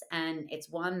success, and it's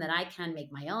one that I can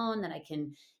make my own, that I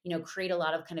can, create a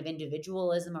lot of kind of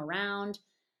individualism around,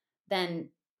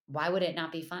 then why would it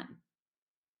not be fun?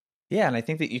 Yeah, and I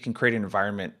think that you can create an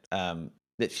environment,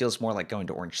 that feels more like going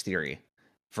to Orange Theory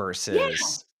Yeah,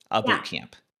 versus a boot yeah,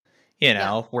 camp,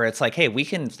 yeah. where it's like, "Hey, we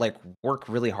can, like, work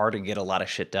really hard and get a lot of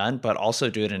shit done, but also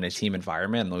do it in a team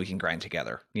environment, and we can grind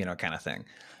together," kinda thing.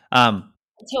 Um,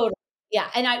 Totally. Yeah,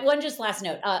 and one just last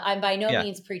note, I'm by no yeah.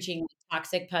 means preaching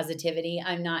toxic positivity.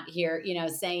 I'm not here,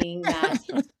 saying that,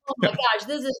 "Oh my gosh,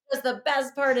 this is just the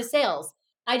best part of sales."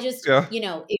 I just, Yeah.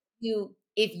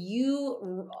 if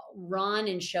you run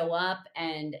and show up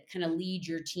and kinda lead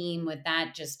your team with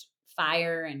that just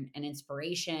fire and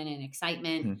inspiration and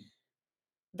excitement, Mhm.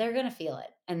 they're gonna feel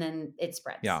it, and then it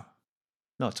Yeah. spreads.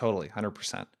 No, totally,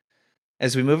 100%.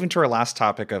 As we move into our last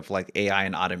topic of, like, AI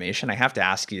and automation, I have to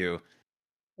ask you,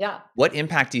 Yeah. what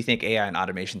impact do you think AI and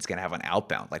automation is gonna have on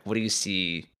outbound? Like, what do you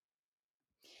see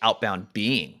outbound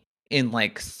being in,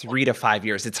 like, 3 to 5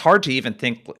 years? It's hard to even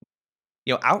think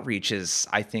outreach is,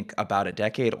 I think, about a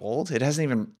decade old. It hasn't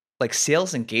even like,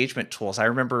 sales engagement tools, I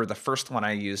remember the first one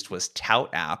I used was Tout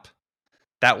app.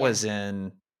 That Yeah. was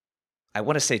in, I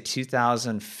wanna say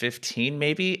 2015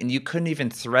 maybe, and you couldn't even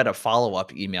thread a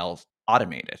follow-up email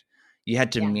automated. You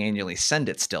had to Yeah. manually send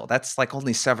it still. That's, like,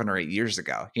 only 7 or 8 years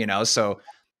ago, you know? So,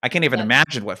 I can't even Yep.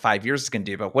 imagine what 5 years is gonna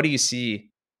do, but what do you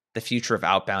see the future of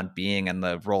outbound being and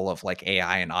the role of, like,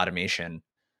 AI and automation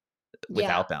with Yeah.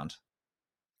 outbound?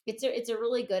 It's a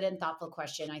really good and thoughtful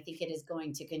question. I think it is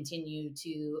going to continue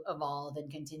to evolve and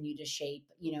continue to shape,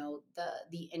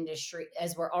 the industry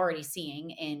as we're already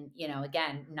seeing in,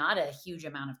 again, not a huge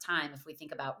amount of time if we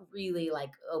think about really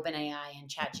like OpenAI and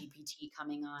ChatGPT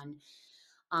coming on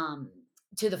um,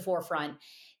 to the forefront.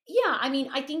 Yeah, I mean,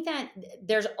 I think that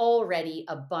there's already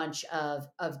a bunch of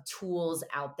tools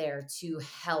out there to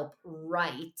help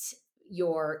write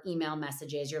your email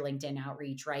messages, your LinkedIn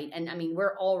outreach, right? And I mean,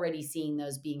 we're already seeing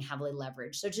those being heavily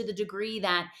leveraged. So to the degree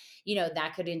that,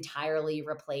 that could entirely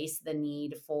replace the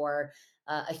need for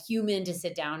a human to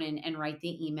sit down and write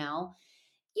the email,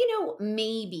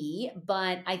 maybe,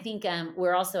 but I think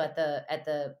we're also at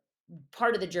the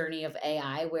part of the journey of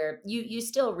AI where you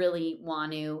still really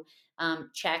want to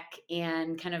check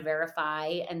and kind of verify,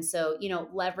 and so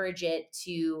leverage it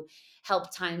to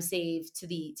help time save to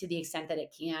the extent that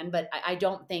it can. But I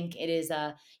don't think it is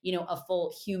a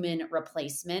full human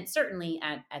replacement, certainly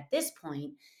at this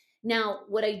point. Now,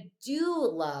 what I do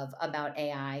love about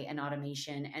AI and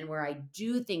automation, and where I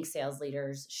do think sales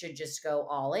leaders should just go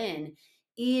all in,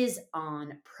 is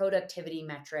on productivity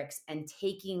metrics and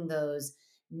taking those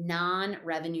non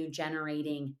revenue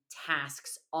generating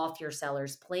tasks off your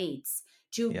sellers' plates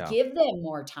to Yeah. give them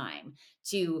more time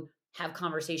to have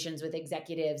conversations with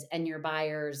executives and your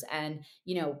buyers, and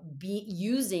be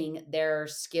using their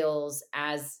skills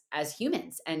as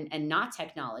humans and not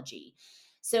technology.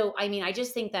 So I mean, I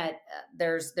just think that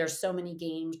there's so many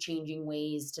game changing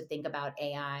ways to think about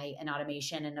AI and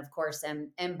automation. And of course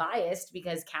am biased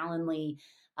because Calendly,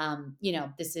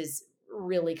 this is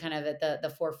really kind of at the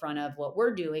forefront of what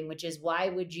we're doing, which is why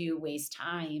would you waste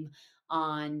time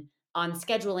on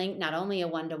scheduling not only a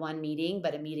one-to-one meeting,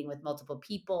 but a meeting with multiple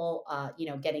people,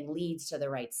 getting leads to the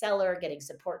right seller, getting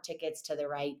support tickets to the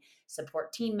right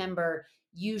support team member.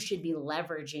 You should be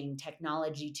leveraging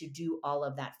technology to do all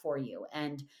of that for you.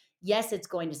 And yes, it's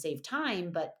going to save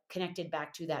time, but connected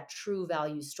back to that true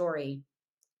value story,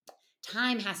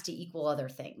 time has to equal other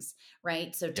things,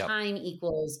 right? So Yep. time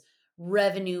equals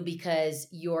revenue because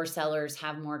your sellers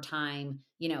have more time,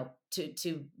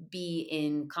 to be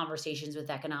in conversations with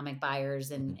economic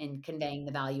buyers and, Mhm. and conveying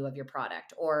the value of your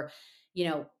product. Or,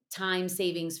 time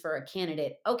savings for a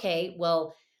candidate. Okay,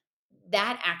 well,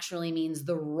 that actually means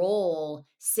the role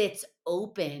sits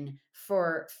open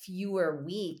for fewer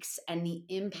weeks, and the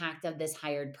impact of this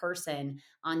hired person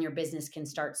on your business can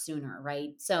start sooner,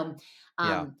 right? So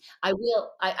Yeah. I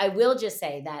will just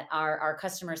say that our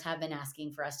customers have been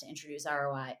asking for us to introduce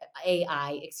ROI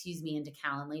AI, excuse me, into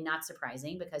Calendly. Not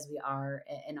surprising because we are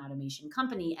an automation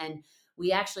company, and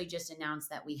we actually just announced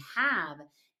that we have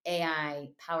AI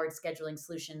powered scheduling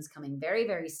solutions coming very,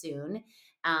 very soon,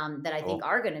 that I think Cool.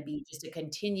 are going to be just a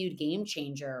continued game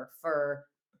changer for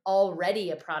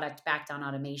already a product backed on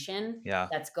automation Yeah.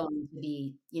 that's going to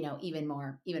be, even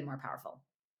more powerful.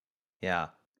 Yeah.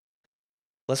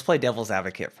 Let's play devil's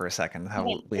advocate for a second.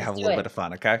 Okay, We let's have a do little it. bit of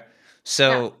fun, okay?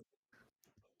 Yeah, So,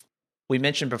 we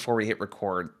mentioned before we hit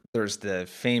record, there's the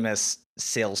famous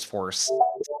Salesforce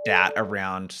stat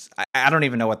around, I don't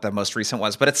even know what the most recent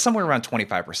was, but it's somewhere around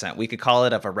 25%. We could call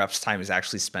it if a rep's time is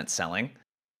actually spent selling.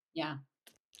 yeah.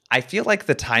 I feel like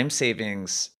the time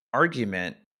savings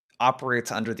argument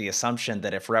operates under the assumption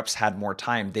that if reps had more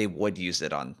time, they would use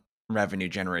it on revenue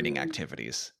generating Mm,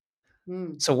 activities.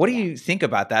 mm, So what do yeah, you think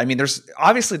about that? I mean, there's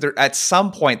obviously there at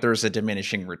some point there's a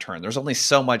diminishing return. There's only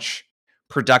so much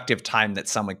productive time that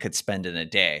someone could spend in a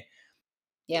day.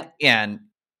 yep. And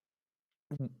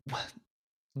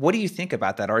what do you think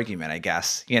about that argument, I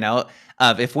guess?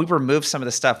 If we remove some of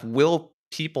the stuff, will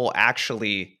people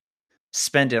actually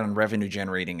spend it on revenue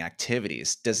generating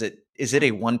activities? Is it Yeah,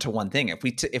 a one-to-one thing?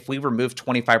 If we remove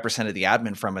 25% of the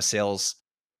admin from a sales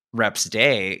rep's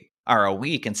day or a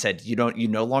week and said you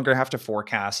no longer have to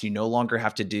forecast, you no longer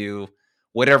have to do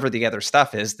whatever the other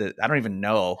stuff is that I don't even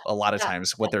know a lot of yeah,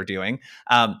 times what yeah, they're doing.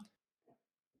 Um,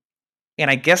 and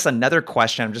I guess another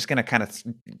question I'm just going to kind of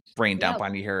brain yeah, dump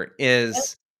on you here yep,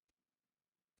 is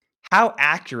how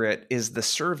accurate is the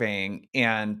surveying,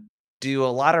 and do a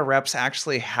lot of reps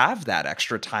actually have that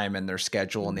extra time in their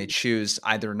schedule and they mhm, choose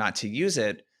either not to use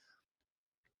it,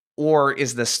 or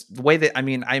is this the way that, I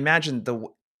mean, I imagine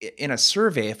in a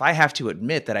survey, if I have to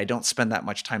admit that I don't spend that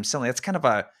much time selling, that's kind of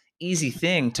a easy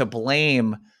thing to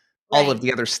blame all of right.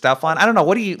 the other stuff on. I don't know.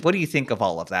 What do you think of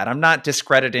all of that? I'm not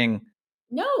discrediting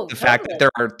No, The fact that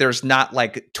totally. there's not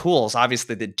like tools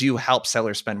obviously that do help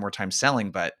sellers spend more time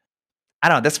selling, but I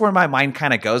don't know, that's where my mind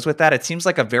kind of goes with that. It seems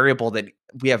like a variable that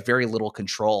we have very little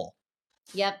control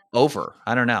Yep. over.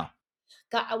 I don't know.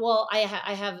 Well, I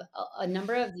have a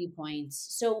number of viewpoints.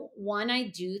 So one, I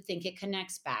do think it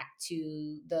connects back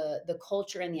to the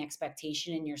culture and the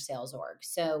expectation in your sales org.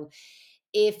 So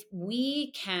if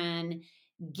we can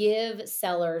give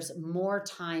sellers more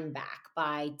time back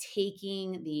by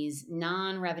taking these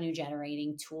non-revenue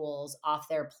generating tools off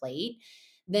their plate,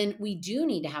 then we do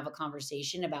need to have a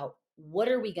conversation about what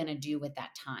are we going to do with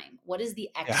that time? What is the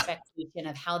Yeah. expectation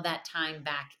of how that time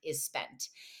back is spent?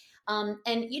 And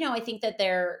I think that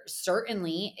there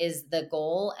certainly is the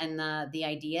goal and the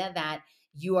idea that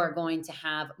you are going to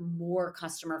have more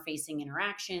customer facing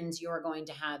interactions. You are going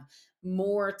to have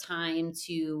more time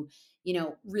to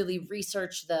really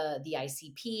research the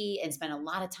ICP and spend a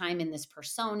lot of time in this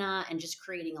persona and just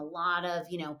creating a lot of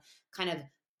kind of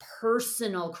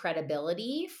personal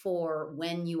credibility for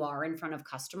when you are in front of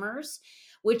customers,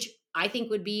 which I think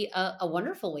would be a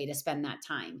wonderful way to spend that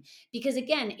time. Because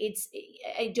again,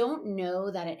 I don't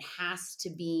know that it has to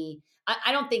be,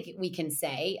 I don't think we can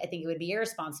say, I think it would be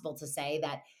irresponsible to say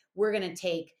that we're going to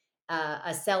take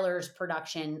a seller's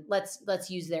production, let's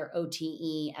use their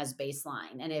OTE as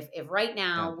baseline. And if right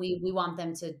Yeah. now we want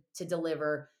them to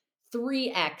deliver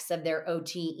 3x of their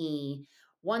OTE,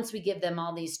 once we give them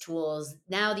all these tools,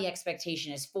 now the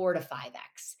expectation is 4 to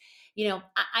 5x.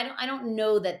 I don't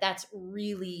know that that's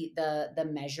really the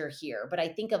measure here, but I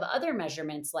think of other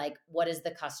measurements like what is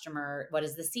the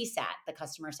CSAT, the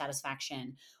customer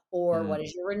satisfaction, or Mm, what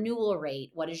is your renewal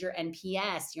rate, what is your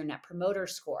NPS, your net promoter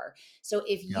score. So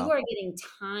if you yeah. are getting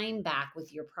time back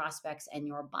with your prospects and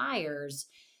your buyers,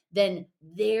 then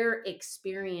their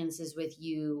experiences with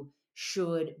you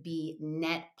should be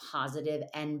net positive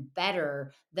and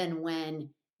better than when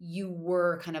you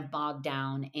were kind of bogged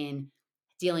down in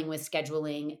dealing with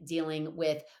scheduling, dealing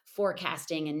with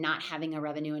forecasting, and not having a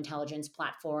revenue intelligence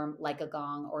platform like a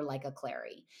Gong or like a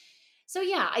Clary. So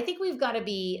yeah, I think we've got to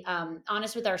be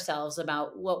honest with ourselves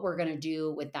about what we're going to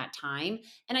do with that time.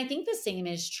 And I think the same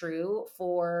is true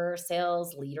for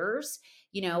sales leaders.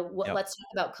 Yep. Let's talk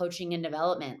about coaching and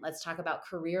development. Let's talk about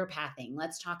career pathing.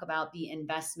 Let's talk about the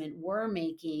investment we're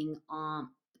making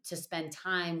to spend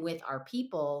time with our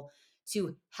people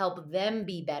to help them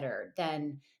be better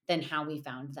than how we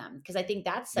found them. Because I think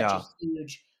that's such a Yeah.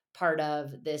 huge part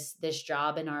of this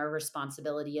job and our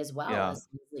responsibility as well Yeah. as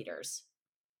leaders.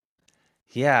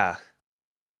 Yeah.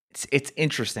 It's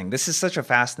interesting. This is such a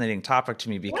fascinating topic to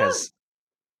me Yeah. because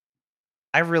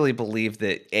I really believe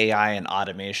that AI and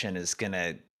automation is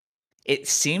gonna it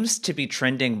seems to be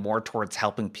trending more towards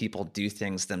helping people do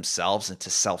things themselves and to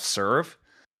self-serve.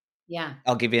 Yeah.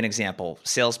 I'll give you an example.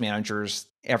 Sales managers,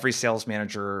 every sales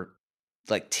manager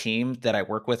like team that I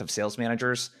work with of sales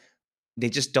managers, they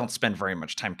just don't spend very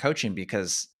much time coaching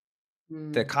because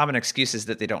the Mm, common excuse is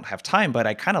that they don't have time. But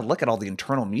I kind of look at all the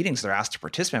internal meetings they're asked to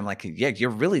participate. I'm like, yeah, you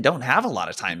really don't have a lot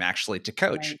of time actually to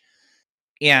coach. right.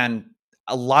 And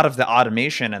a lot of the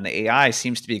automation and the AI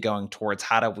seems to be going towards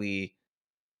how do we,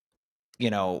 you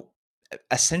know,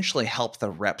 essentially help the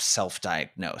rep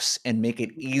self-diagnose and make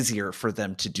it easier for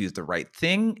them to do the right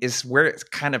thing is where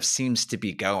it kind of seems to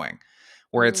be going.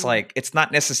 Where it's Mm, like it's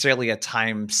not necessarily a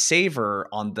time saver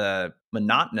on the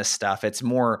monotonous stuff. It's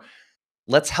more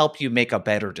let's help you make a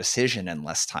better decision in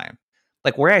less time.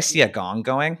 Like where I see a gong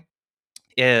going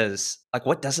is like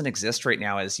what doesn't exist right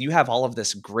now is you have all of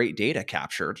this great data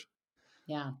captured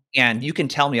yeah. and you can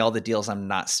tell me all the deals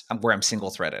where I'm single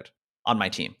threaded on my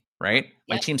team, right?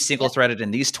 My Yep. team's single Yep. threaded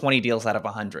in these 20 deals out of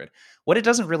 100. What it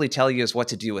doesn't really tell you is what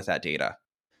to do with that data.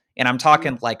 And I'm Mm,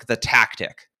 talking like the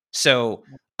tactic. So,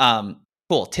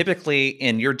 cool. Typically,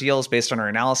 in your deals, based on our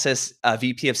analysis, a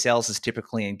VP of sales is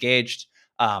typically engaged.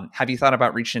 Have you thought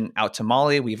about reaching out to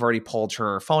Molly? We've already pulled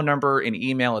her phone number and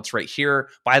email. It's right here.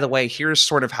 By the way, here's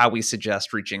sort of how we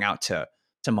suggest reaching out to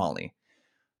Molly.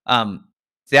 Um,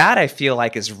 that I feel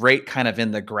like is right kind of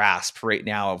in the grasp right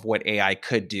now of what AI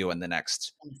could do in the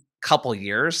next couple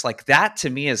years. Like that to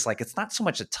me is like it's not so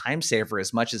much a time saver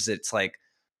as much as it's like,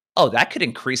 oh, that could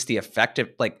increase the effective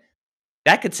like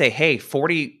that could say, hey,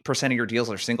 40% of your deals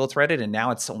are single threaded and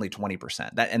now it's only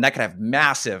 20%. That could have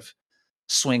massive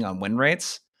swing on win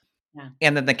rates. yeah.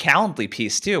 And then the Calendly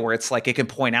piece too, where it's like it can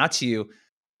point out to you,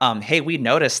 hey, we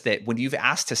noticed that when you've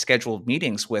asked to schedule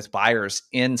meetings with buyers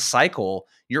in cycle,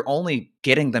 you're only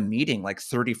getting the meeting like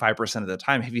 35% of the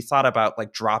time. Have you thought about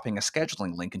like dropping a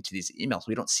scheduling link into these emails?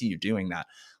 We don't see you doing that.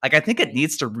 Like I think it Right.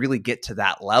 needs to really get to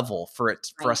that level for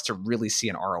Right. us to really see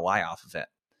an ROI off of it.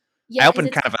 I Yeah, because opened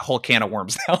it's kind of a whole can of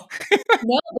worms now.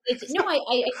 no, but it's no,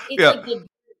 it's Yeah. like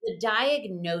the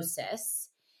diagnosis,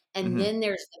 and Hmm. then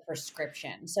there's the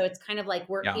prescription. So it's kind of like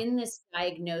we're Yeah. in this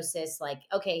diagnosis, like,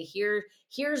 okay,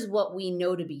 here's what we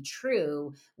know to be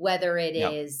true, whether it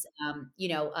Yep. is,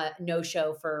 a no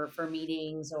show for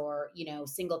meetings or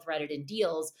single threaded in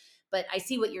deals. But I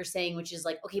see what you're saying, which is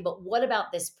like, okay, but what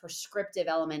about this prescriptive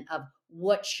element of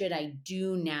what should I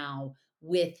do now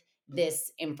with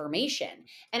this information?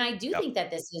 And I do Yep. think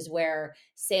that this is where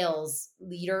sales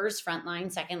leaders, front line,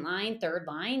 second line, third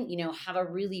line, have a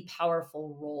really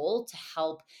powerful role to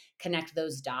help connect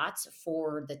those dots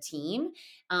for the team.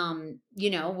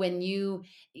 When you,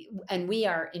 and we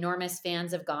are enormous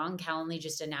fans of Gong. Calendly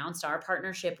just announced our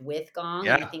partnership with Gong,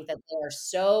 and I Yeah. think that they are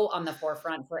so on the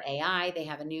forefront for AI. They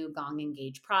have a new Gong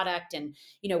Engage product, and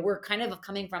we're kind of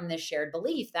coming from this shared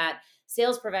belief that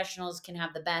sales professionals can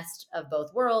have the best of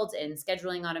both worlds in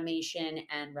scheduling automation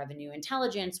and revenue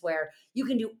intelligence, where you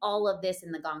can do all of this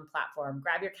in the Gong platform.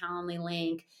 Grab your Calendly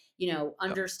link, Yep.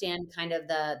 understand kind of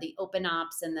the open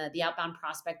ops and the outbound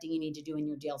prospecting you need to do in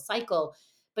your deal cycle.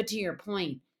 But to your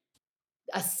point,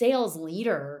 a sales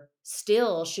leader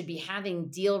still should be having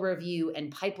deal review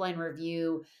and pipeline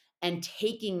review and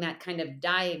taking that kind of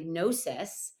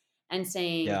diagnosis and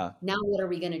saying, Yeah. now what are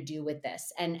we going to do with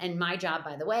this? And my job,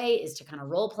 by the way, is to kind of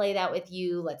role play that with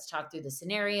you. Let's talk through the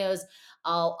scenarios.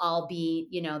 I'll be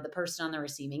the person on the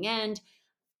receiving end,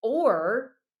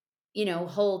 or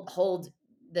hold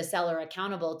the seller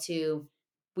accountable to,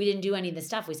 we didn't do any of the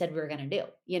stuff we said we were going to do,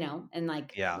 and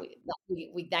like Yeah.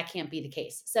 that can't be the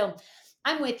case. So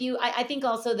I'm with you. I think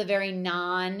also the very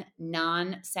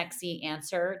non sexy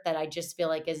answer that I just feel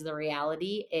like is the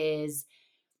reality is,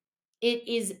 it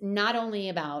is not only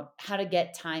about how to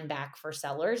get time back for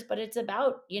sellers, but it's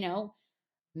about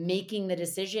making the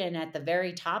decision at the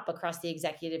very top across the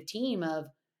executive team of,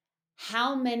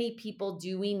 how many people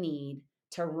do we need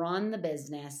to run the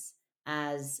business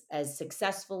as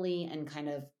successfully and kind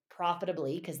of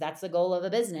profitably, because that's the goal of a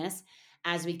business,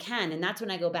 as we can. And that's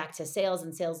when I go back to sales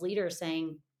and sales leaders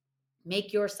saying,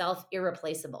 make yourself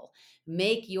irreplaceable,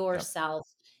 make Yep. yourself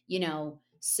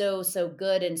so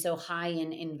good and so high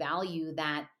in value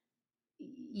that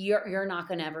you're not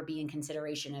going to ever be in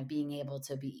consideration of being able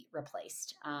to be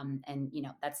replaced. And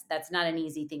that's not an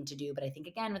easy thing to do, but I think,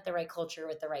 again, with the right culture,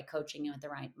 with the right coaching, and with the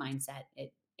right mindset,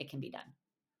 it can be done.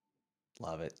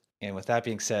 Love it. And with that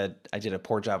being said, I did a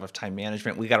poor job of time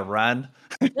management. We got to run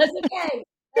That's okay.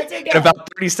 That's in okay. about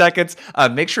 30 seconds.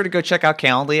 Make sure to go check out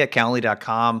Calendly at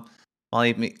calendly.com.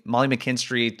 Molly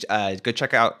McKinstry, go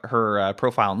check out her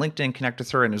profile on LinkedIn, connect with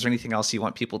her. And is there anything else you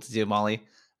want people to do, Molly,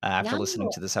 after No, listening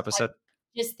to this I episode?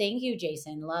 just thank you,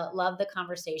 Jason. Love the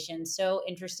conversation. So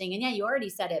interesting. And yeah, you already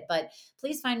said it, but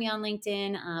please find me on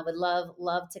LinkedIn. Would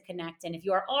love to connect. And if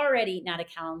you are already not a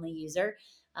Calendly user,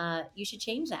 you should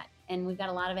change that. And we've got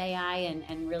a lot of AI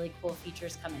and really cool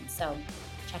features coming. So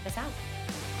check us out.